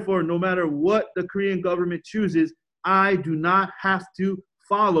 So therefore, no matter what the Korean government chooses, I do not have to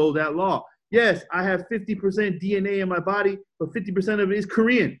follow that law. Yes, I have 50% DNA in my body, but 50% of it is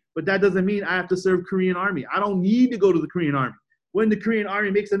Korean. But that doesn't mean I have to serve Korean army. I don't need to go to the Korean army. When the Korean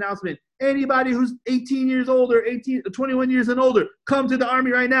army makes an announcement, anybody who's 18 years older, 21 years and older, come to the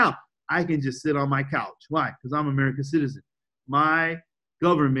army right now. I can just sit on my couch. Why? Because I'm an American citizen. My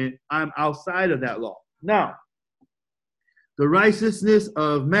government, I'm outside of that law. Now, the righteousness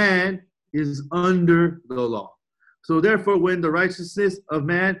of man is under the law. So therefore, when the righteousness of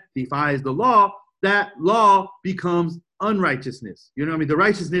man defies the law, that law becomes unrighteousness. You know what I mean? The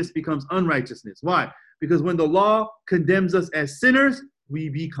righteousness becomes unrighteousness. Why? Because when the law condemns us as sinners, we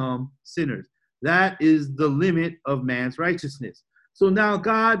become sinners. That is the limit of man's righteousness. So now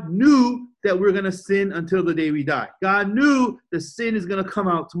God knew that we're going to sin until the day we die. God knew the sin is going to come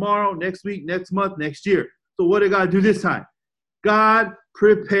out tomorrow, next week, next month, next year. So what did God do this time? God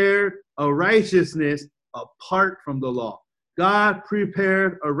prepared a righteousness apart from the law. God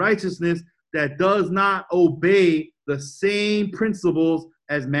prepared a righteousness that does not obey the same principles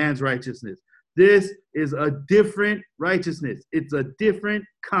as man's righteousness. This is a different righteousness. It's a different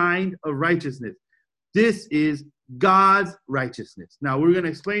kind of righteousness. This is God's righteousness. Now, we're going to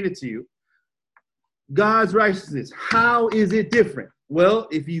explain it to you. God's righteousness. How is it different? Well,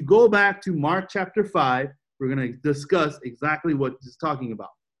 if you go back to Mark chapter 5, we're going to discuss exactly what it's talking about.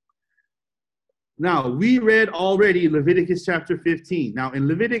 Now, we read already Leviticus chapter 15. Now, in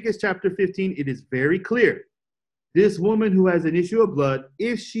Leviticus chapter 15, it is very clear. This woman who has an issue of blood,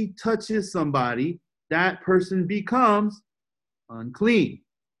 if she touches somebody, that person becomes unclean.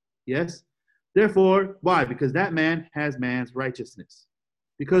 Yes? Therefore, why? Because that man has man's righteousness.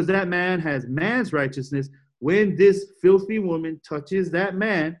 Because that man has man's righteousness, when this filthy woman touches that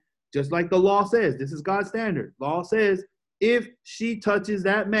man, just like the law says, this is God's standard. Law says, if she touches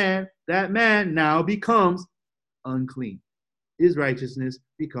that man now becomes unclean. His righteousness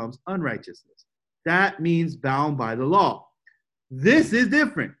becomes unrighteousness. That means bound by the law. This is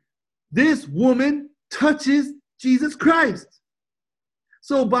different. This woman touches Jesus Christ.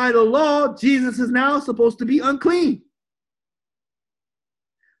 So by the law, Jesus is now supposed to be unclean.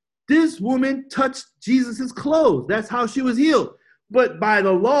 This woman touched Jesus' clothes. That's how she was healed. But by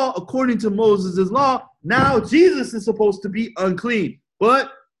the law, according to Moses' law, now Jesus is supposed to be unclean.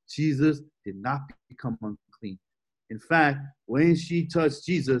 But Jesus did not become unclean. In fact, when she touched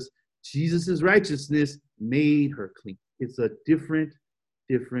Jesus, Jesus' righteousness made her clean. It's a different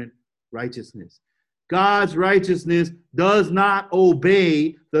righteousness. God's righteousness does not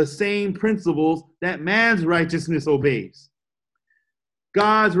obey the same principles that man's righteousness obeys.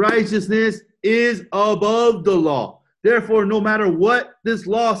 God's righteousness is above the law. Therefore, no matter what this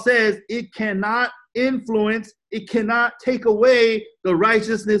law says, it cannot influence, it cannot take away the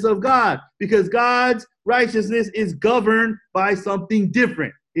righteousness of God, because God's righteousness is governed by something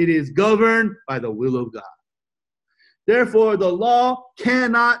different. It is governed by the will of God. Therefore, the law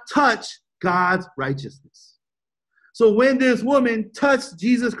cannot touch God's righteousness. So when this woman touched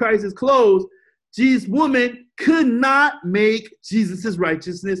Jesus Christ's clothes, this woman could not make Jesus'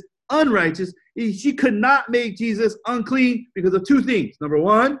 righteousness unrighteous. She could not make Jesus unclean because of two things. Number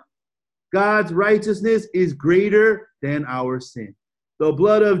one, God's righteousness is greater than our sin. The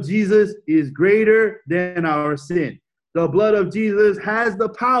blood of Jesus is greater than our sin. The blood of Jesus has the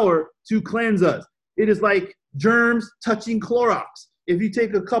power to cleanse us. It is like germs touching Clorox. If you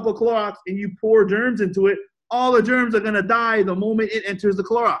take a cup of Clorox and you pour germs into it, all the germs are going to die the moment it enters the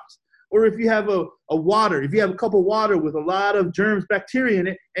Clorox. Or if you have a water, if you have a cup of water with a lot of germs, bacteria in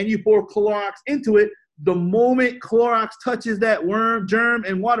it, and you pour Clorox into it, the moment Clorox touches that germ,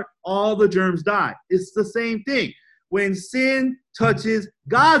 and water, all the germs die. It's the same thing. When sin touches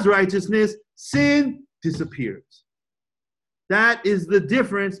God's righteousness, sin disappears. That is the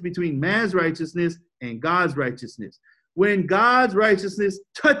difference between man's righteousness and God's righteousness. When God's righteousness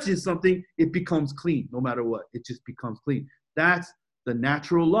touches something, it becomes clean, no matter what. It just becomes clean. That's the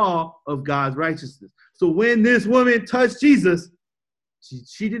natural law of God's righteousness. So when this woman touched Jesus,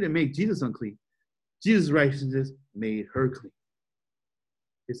 she didn't make Jesus unclean. Jesus' righteousness made her clean.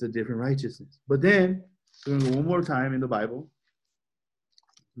 It's a different righteousness. But then, we're going to go one more time in the Bible.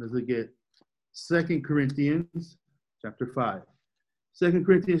 Let's look at 2 Corinthians chapter 5. 2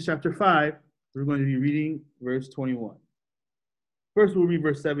 Corinthians chapter 5, we're going to be reading verse 21. First, we'll read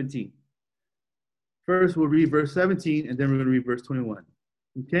verse 17. First, we'll read verse 17, and then we're going to read verse 21.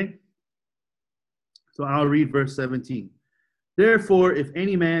 Okay? So I'll read verse 17. Therefore, if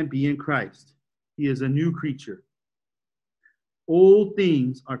any man be in Christ, he is a new creature. Old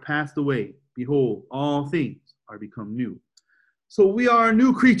things are passed away. Behold, all things are become new. So we are a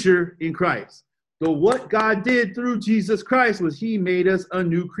new creature in Christ. So what God did through Jesus Christ was he made us a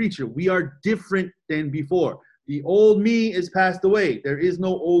new creature. We are different than before. The old me is passed away. There is no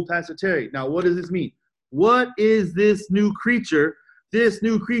old Pastor Terry. Now, what does this mean? What is this new creature? This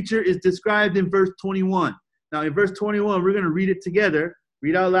new creature is described in verse 21. Now, in verse 21, we're going to read it together.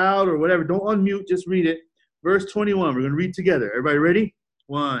 Read out loud or whatever. Don't unmute. Just read it. Verse 21. We're going to read together. Everybody ready?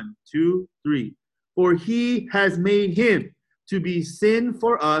 1, 2, 3. For he has made him to be sin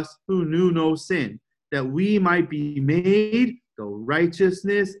for us who knew no sin, that we might be made the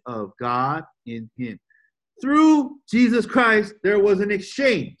righteousness of God in him. Through Jesus Christ, there was an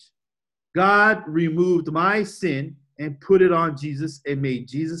exchange. God removed my sin and put it on Jesus and made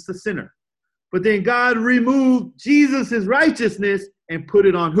Jesus the sinner. But then God removed Jesus' righteousness and put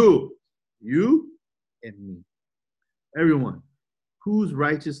it on who? You and me. Everyone. Whose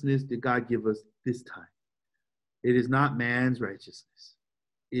righteousness did God give us this time? It is not man's righteousness.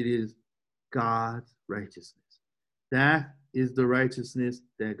 It is God's righteousness. That is the righteousness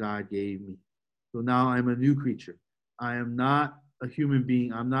that God gave me. So now I'm a new creature. I am not a human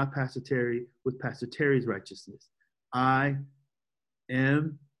being. I'm not Pastor Terry with Pastor Terry's righteousness. I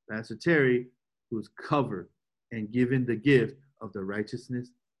am Pastor Terry, who is covered and given the gift of the righteousness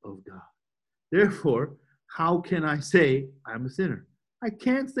of God. Therefore, how can I say I'm a sinner? I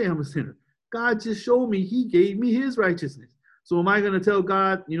can't say I'm a sinner. God just showed me he gave me his righteousness. So am I going to tell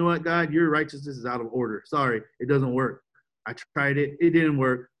God, you know what, God, your righteousness is out of order. Sorry, it doesn't work. I tried it. It didn't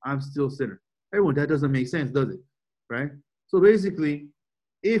work. I'm still a sinner. Everyone, that doesn't make sense, does it? Right? So basically,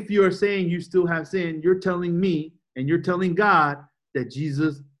 if you're saying you still have sin, you're telling me and you're telling God that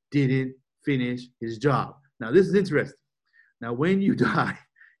Jesus didn't finish his job. Now, this is interesting. Now, when you die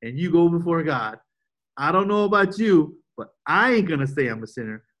and you go before God, I don't know about you, but I ain't going to say I'm a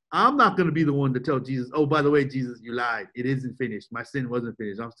sinner. I'm not going to be the one to tell Jesus, oh, by the way, Jesus, you lied. It isn't finished. My sin wasn't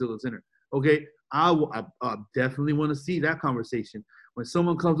finished. I'm still a sinner. Okay? I definitely want to see that conversation. When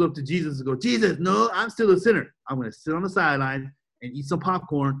someone comes up to Jesus and goes, Jesus, no, I'm still a sinner. I'm going to sit on the sideline and eat some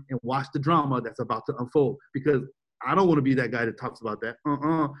popcorn and watch the drama that's about to unfold, because I don't want to be that guy that talks about that.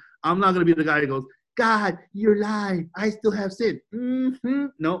 I'm not going to be the guy that goes, God, you're lying. I still have sin.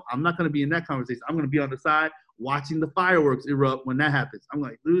 No, I'm not going to be in that conversation. I'm going to be on the side watching the fireworks erupt when that happens. I'm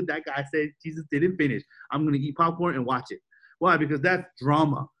like, dude, that guy said Jesus didn't finish. I'm going to eat popcorn and watch it. Why? Because that's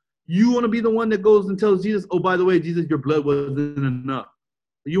drama. You want to be the one that goes and tells Jesus, oh, by the way, Jesus, your blood wasn't enough.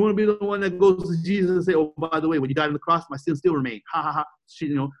 You want to be the one that goes to Jesus and say, oh, by the way, when you died on the cross, my sin still remained. Ha, ha, ha.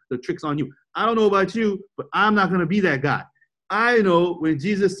 You know, the trick's on you. I don't know about you, but I'm not going to be that guy. I know when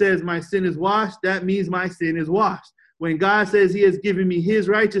Jesus says my sin is washed, that means my sin is washed. When God says he has given me his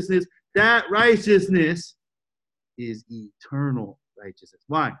righteousness, that righteousness is eternal righteousness.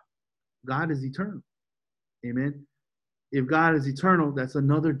 Why? God is eternal. Amen. If God is eternal, that's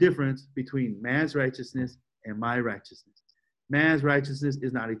another difference between man's righteousness and my righteousness. Man's righteousness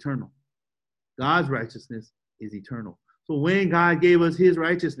is not eternal. God's righteousness is eternal. So when God gave us his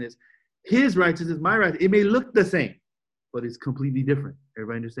righteousness, my righteousness, it may look the same, but it's completely different.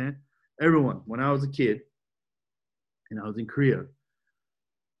 Everybody understand? Everyone, when I was a kid and I was in Korea,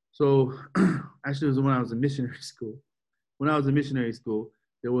 so actually it was when I was in missionary school. When I was in missionary school,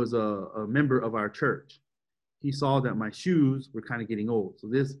 there was a member of our church. He saw that my shoes were kind of getting old. So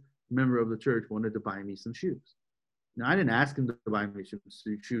this member of the church wanted to buy me some shoes. Now, I didn't ask him to buy me some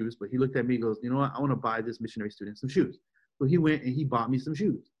shoes, but he looked at me and goes, you know what? I want to buy this missionary student some shoes. So he went and he bought me some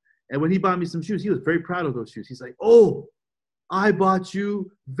shoes. And when he bought me some shoes, he was very proud of those shoes. He's like, oh, I bought you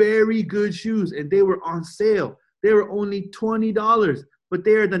very good shoes, and they were on sale. They were only $20, but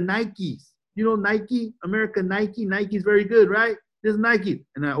they are the Nikes. You know Nike, American Nike. Nike's very good, right? This is Nike.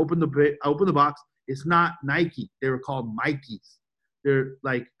 And I opened the box. It's not Nike. They were called Mikes.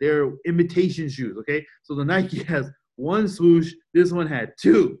 They're imitation shoes, okay? So the Nike has one swoosh. This one had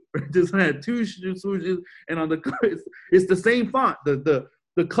two. This one had two swooshes, and on the it's the same font.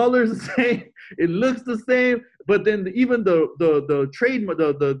 The color is the same. It looks the same, but then even the trademark,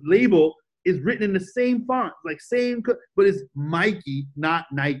 the label is written in the same font, like same, but it's Mikey, not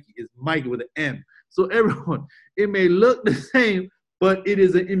Nike. It's Mikey with an M. So everyone, it may look the same, but it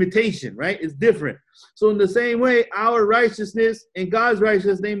is an imitation, right? It's different. So in the same way, our righteousness and God's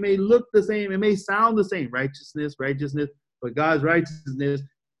righteousness, they may look the same. It may sound the same, righteousness, but God's righteousness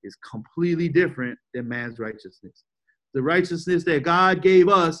is completely different than man's righteousness. The righteousness that God gave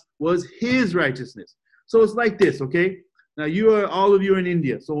us was his righteousness. So it's like this, okay? Now all of you are in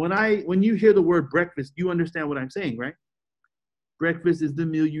India. So when you hear the word breakfast, you understand what I'm saying, right? Breakfast is the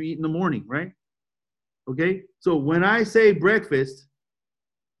meal you eat in the morning, right? Okay? So when I say breakfast,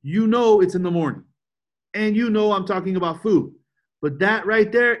 you know it's in the morning. And you know I'm talking about food. But that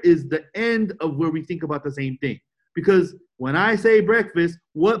right there is the end of where we think about the same thing. Because when I say breakfast,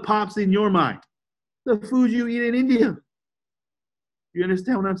 what pops in your mind? The food you eat in India. You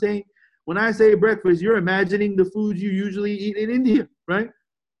understand what I'm saying? When I say breakfast, you're imagining the food you usually eat in India, right?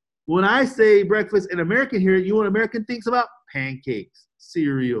 When I say breakfast in American here, you know what American thinks about? Pancakes,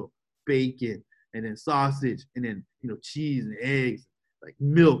 cereal, bacon, and then sausage, and then cheese and eggs, like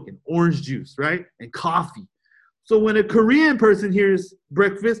milk and orange juice, right? And coffee. So when a Korean person hears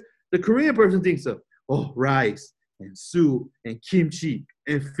breakfast, the Korean person thinks of, rice and soup and kimchi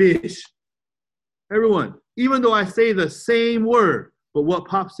and fish. Everyone, even though I say the same word, but what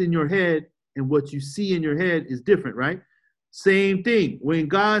pops in your head and what you see in your head is different, right? Same thing. When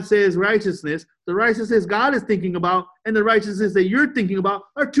God says righteousness, the righteousness God is thinking about and the righteousness that you're thinking about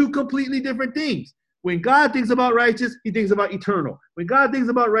are two completely different things. When God thinks about righteous, he thinks about eternal. When God thinks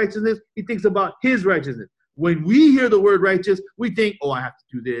about righteousness, he thinks about his righteousness. When we hear the word righteous, we think, I have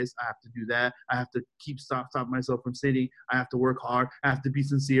to do this, I have to do that, I have to stop myself from sinning, I have to work hard, I have to be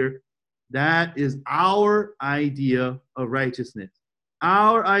sincere. That is our idea of righteousness.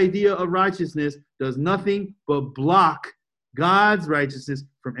 Our idea of righteousness does nothing but block God's righteousness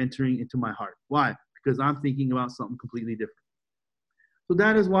from entering into my heart. Why? Because I'm thinking about something completely different. So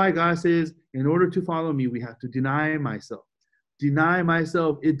that is why God says, in order to follow me, we have to deny myself. Deny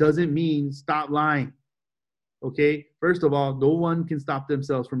myself, it doesn't mean stop lying. Okay? First of all, no one can stop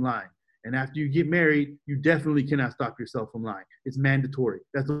themselves from lying. And after you get married, you definitely cannot stop yourself from lying. It's mandatory.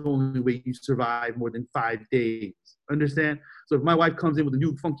 That's the only way you survive more than 5 days. Understand? So if my wife comes in with a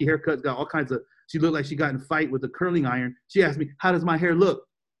new funky haircut, got all kinds of, she looked like she got in a fight with a curling iron. She asked me, how does my hair look?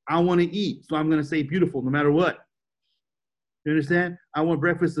 I want to eat, so I'm going to say beautiful no matter what. You understand? I want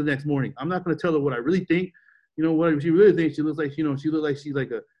breakfast the next morning. I'm not going to tell her what I really think. You know what she really thinks? She looks like, she looks like she's like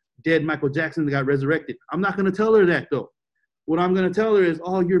a dead Michael Jackson that got resurrected. I'm not going to tell her that though. What I'm going to tell her is,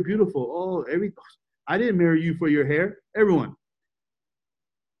 you're beautiful. I didn't marry you for your hair. Everyone,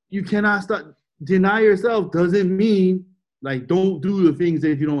 you cannot stop. Deny yourself doesn't mean like don't do the things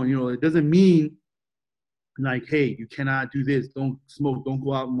that you don't want. It doesn't mean like, hey, you cannot do this. Don't smoke. Don't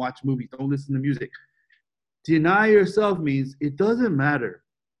go out and watch movies. Don't listen to music. Deny yourself means it doesn't matter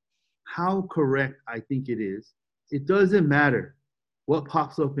how correct I think it is. It doesn't matter what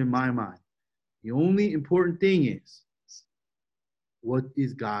pops up in my mind. The only important thing is, what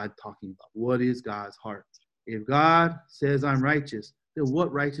is God talking about? What is God's heart? If God says I'm righteous, then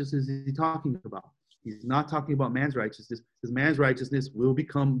what righteousness is he talking about? He's not talking about man's righteousness, because man's righteousness will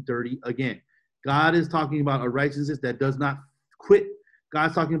become dirty again. God is talking about a righteousness that does not quit.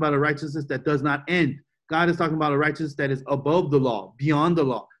 God's talking about a righteousness that does not end. God is talking about a righteousness that is above the law, beyond the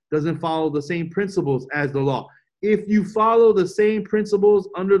law, doesn't follow the same principles as the law. If you follow the same principles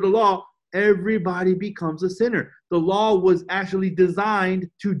under the law, everybody becomes a sinner. The law was actually designed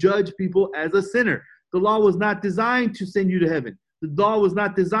to judge people as a sinner. The law was not designed to send you to heaven. The law was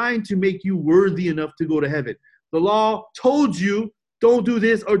not designed to make you worthy enough to go to heaven. The law told you, don't do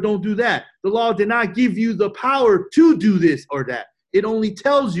this or don't do that. The law did not give you the power to do this or that. It only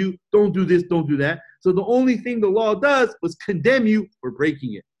tells you, don't do this, don't do that. So the only thing the law does was condemn you for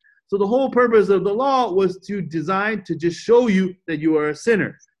breaking it. So the whole purpose of the law was designed to just show you that you are a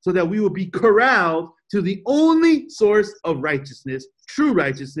sinner, so that we will be corralled to the only source of righteousness, true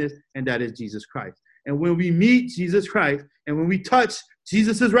righteousness, and that is Jesus Christ. And when we meet Jesus Christ, and when we touch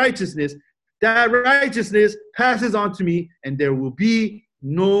Jesus' righteousness, that righteousness passes on to me, and there will be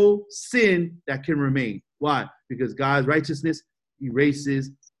no sin that can remain. Why? because God's righteousness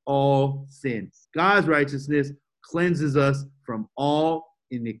erases all sin. God's righteousness cleanses us from all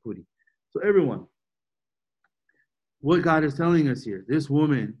iniquity. So everyone, what God is telling us here, this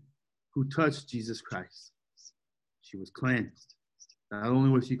woman who touched Jesus Christ, she was cleansed. Not only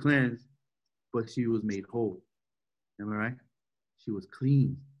was she cleansed, but she was made whole. Am I right? She was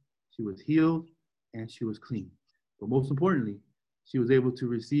clean. She was healed and she was clean. But most importantly, she was able to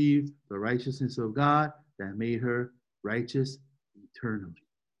receive the righteousness of God that made her righteous eternally.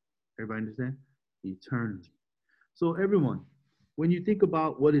 Everybody understand? Eternally. So everyone, when you think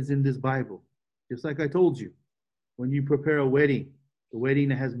about what is in this Bible, just like I told you, when you prepare a wedding, the wedding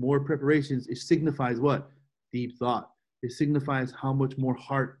that has more preparations, it signifies what? Deep thought. It signifies how much more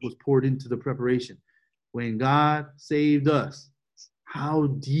heart was poured into the preparation. When God saved us, how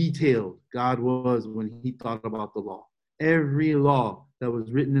detailed God was when he thought about the law. Every law that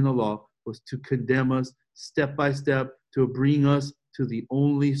was written in the law was to condemn us step by step, to bring us to the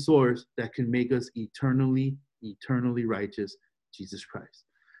only source that can make us eternally righteous, Jesus Christ.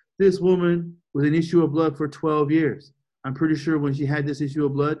 This woman with an issue of blood for 12 years. I'm pretty sure when she had this issue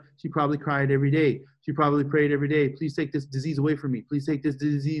of blood, she probably cried every day. She probably prayed every day, please take this disease away from me. Please take this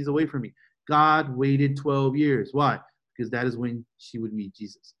disease away from me. God waited 12 years. Why? Because that is when she would meet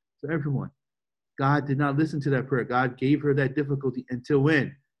Jesus. So everyone, God did not listen to that prayer. God gave her that difficulty until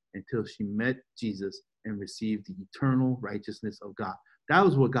when? Until she met Jesus and received the eternal righteousness of God. That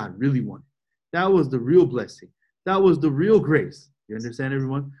was what God really wanted. That was the real blessing. That was the real grace. You understand,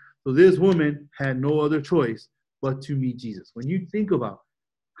 everyone? So this woman had no other choice but to meet Jesus. When you think about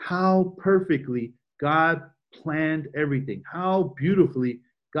how perfectly God planned everything, how beautifully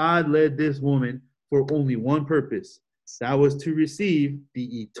God led this woman for only one purpose. That was to receive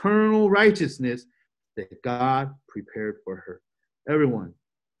the eternal righteousness that God prepared for her. Everyone,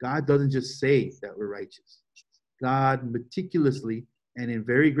 God doesn't just say that we're righteous. God meticulously and in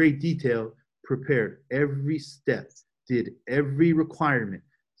very great detail prepared every step, did every requirement,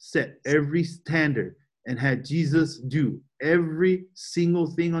 set every standard, and had Jesus do every single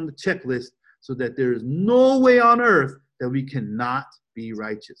thing on the checklist so that there is no way on earth that we cannot be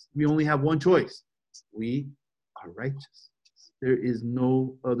righteous. We only have one choice. We are righteous. There is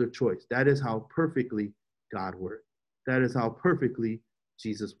no other choice. That is how perfectly God worked. That is how perfectly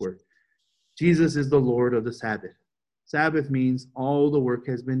Jesus worked. Jesus is the Lord of the Sabbath. Sabbath means all the work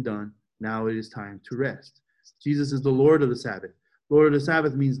has been done. Now it is time to rest. Jesus is the Lord of the Sabbath. Lord of the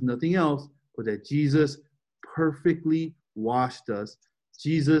Sabbath means nothing else but that Jesus perfectly washed us.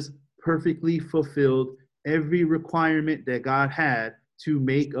 Jesus perfectly fulfilled every requirement that God had to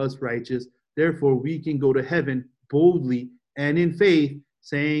make us righteous. Therefore, we can go to heaven boldly and in faith,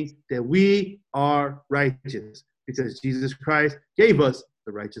 saying that we are righteous because Jesus Christ gave us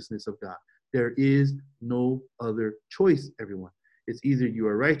the righteousness of God. There is no other choice, everyone. It's either you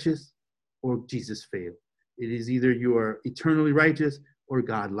are righteous or Jesus failed. It is either you are eternally righteous or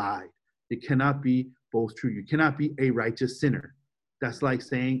God lied. It cannot be both true. You cannot be a righteous sinner. That's like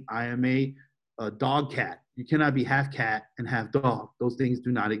saying I am a dog cat. You cannot be half cat and half dog. Those things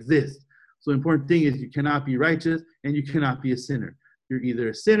do not exist. So the important thing is you cannot be righteous and you cannot be a sinner. You're either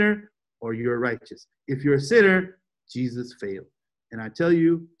a sinner or you're righteous. If you're a sinner, Jesus failed. And I tell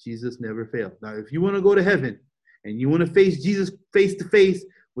you, Jesus never failed. Now, if you want to go to heaven and you want to face Jesus face to face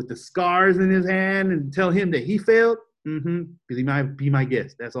with the scars in his hand and tell him that he failed, be my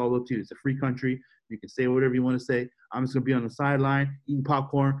guest. That's all up to you. It's a free country. You can say whatever you want to say. I'm just going to be on the sideline eating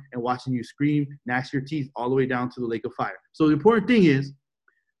popcorn and watching you scream, gnash your teeth all the way down to the lake of fire. So the important thing is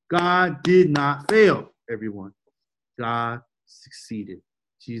God did not fail, everyone. God succeeded.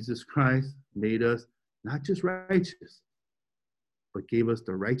 Jesus Christ made us not just righteous, but gave us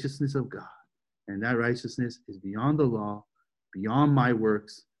the righteousness of God. And that righteousness is beyond the law, beyond my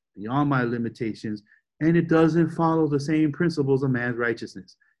works, beyond my limitations, and it doesn't follow the same principles of man's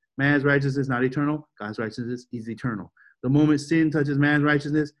righteousness. Man's righteousness is not eternal. God's righteousness is eternal. The moment sin touches man's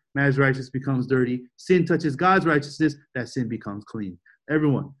righteousness becomes dirty. Sin touches God's righteousness, that sin becomes clean.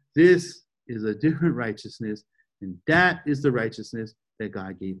 Everyone, this is a different righteousness, and that is the righteousness that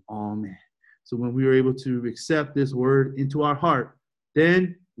God gave all men. So when we are able to accept this word into our heart,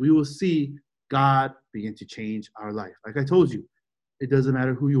 then we will see God begin to change our life. Like I told you, it doesn't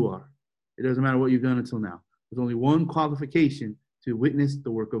matter who you are. It doesn't matter what you've done until now. There's only one qualification to witness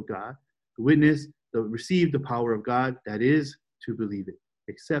the work of God, to receive the power of God, that is to believe it.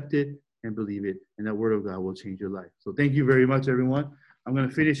 Accept it and believe it, and that word of God will change your life. So thank you very much, everyone. I'm going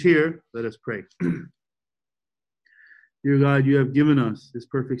to finish here. Let us pray. Dear God, you have given us this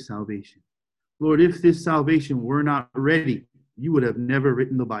perfect salvation. Lord, if this salvation were not ready, you would have never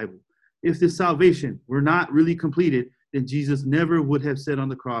written the Bible. If this salvation were not really completed, then Jesus never would have said on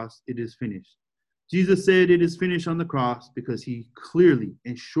the cross, "It is finished." Jesus said it is finished on the cross because he clearly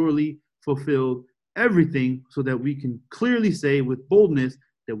and surely fulfilled everything so that we can clearly say with boldness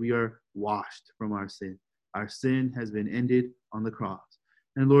that we are washed from our sin. Our sin has been ended on the cross.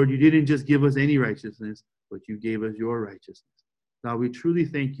 And Lord, you didn't just give us any righteousness, but you gave us your righteousness. God, we truly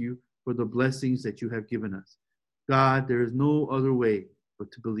thank you for the blessings that you have given us. God, there is no other way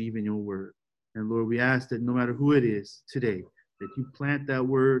but to believe in your word. And Lord, we ask that no matter who it is today, that you plant that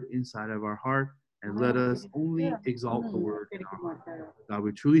word inside of our heart and let us only exalt the word in our heart. God,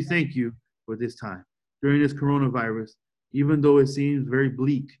 we truly thank you for this time. During this coronavirus, even though it seems very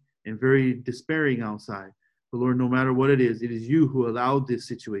bleak and very despairing outside, but Lord, no matter what it is you who allowed this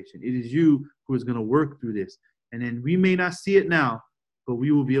situation. It is you who is going to work through this. And then we may not see it now, but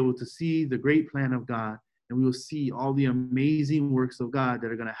we will be able to see the great plan of God, and we will see all the amazing works of God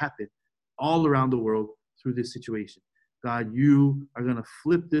that are going to happen all around the world through this situation. God, you are going to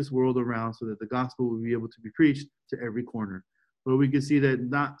flip this world around so that the gospel will be able to be preached to every corner. But we can see that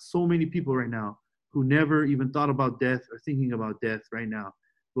not so many people right now who never even thought about death or thinking about death right now.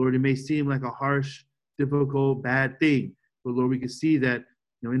 Lord, it may seem like a harsh, difficult, bad thing. But Lord, we can see that,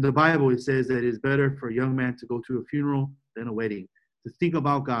 in the Bible, it says that it's better for a young man to go to a funeral than a wedding. To think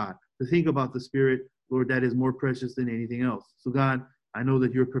about God, to think about the Spirit, Lord, that is more precious than anything else. So God, I know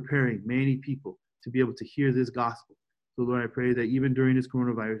that you're preparing many people to be able to hear this gospel. So Lord, I pray that even during this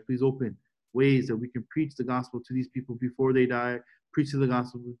coronavirus, please open ways that we can preach the gospel to these people before they die, preach the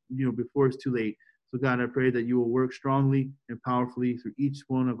gospel, before it's too late. So God, I pray that you will work strongly and powerfully through each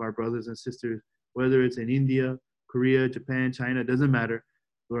one of our brothers and sisters, whether it's in India, Korea, Japan, China, it doesn't matter.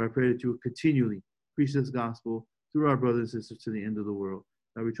 Lord, I pray that you will continually preach this gospel through our brothers and sisters to the end of the world.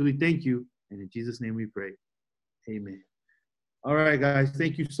 God, we truly thank you, and in Jesus' name we pray. Amen. All right, guys,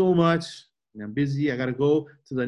 thank you so much. I'm busy. I got to go to the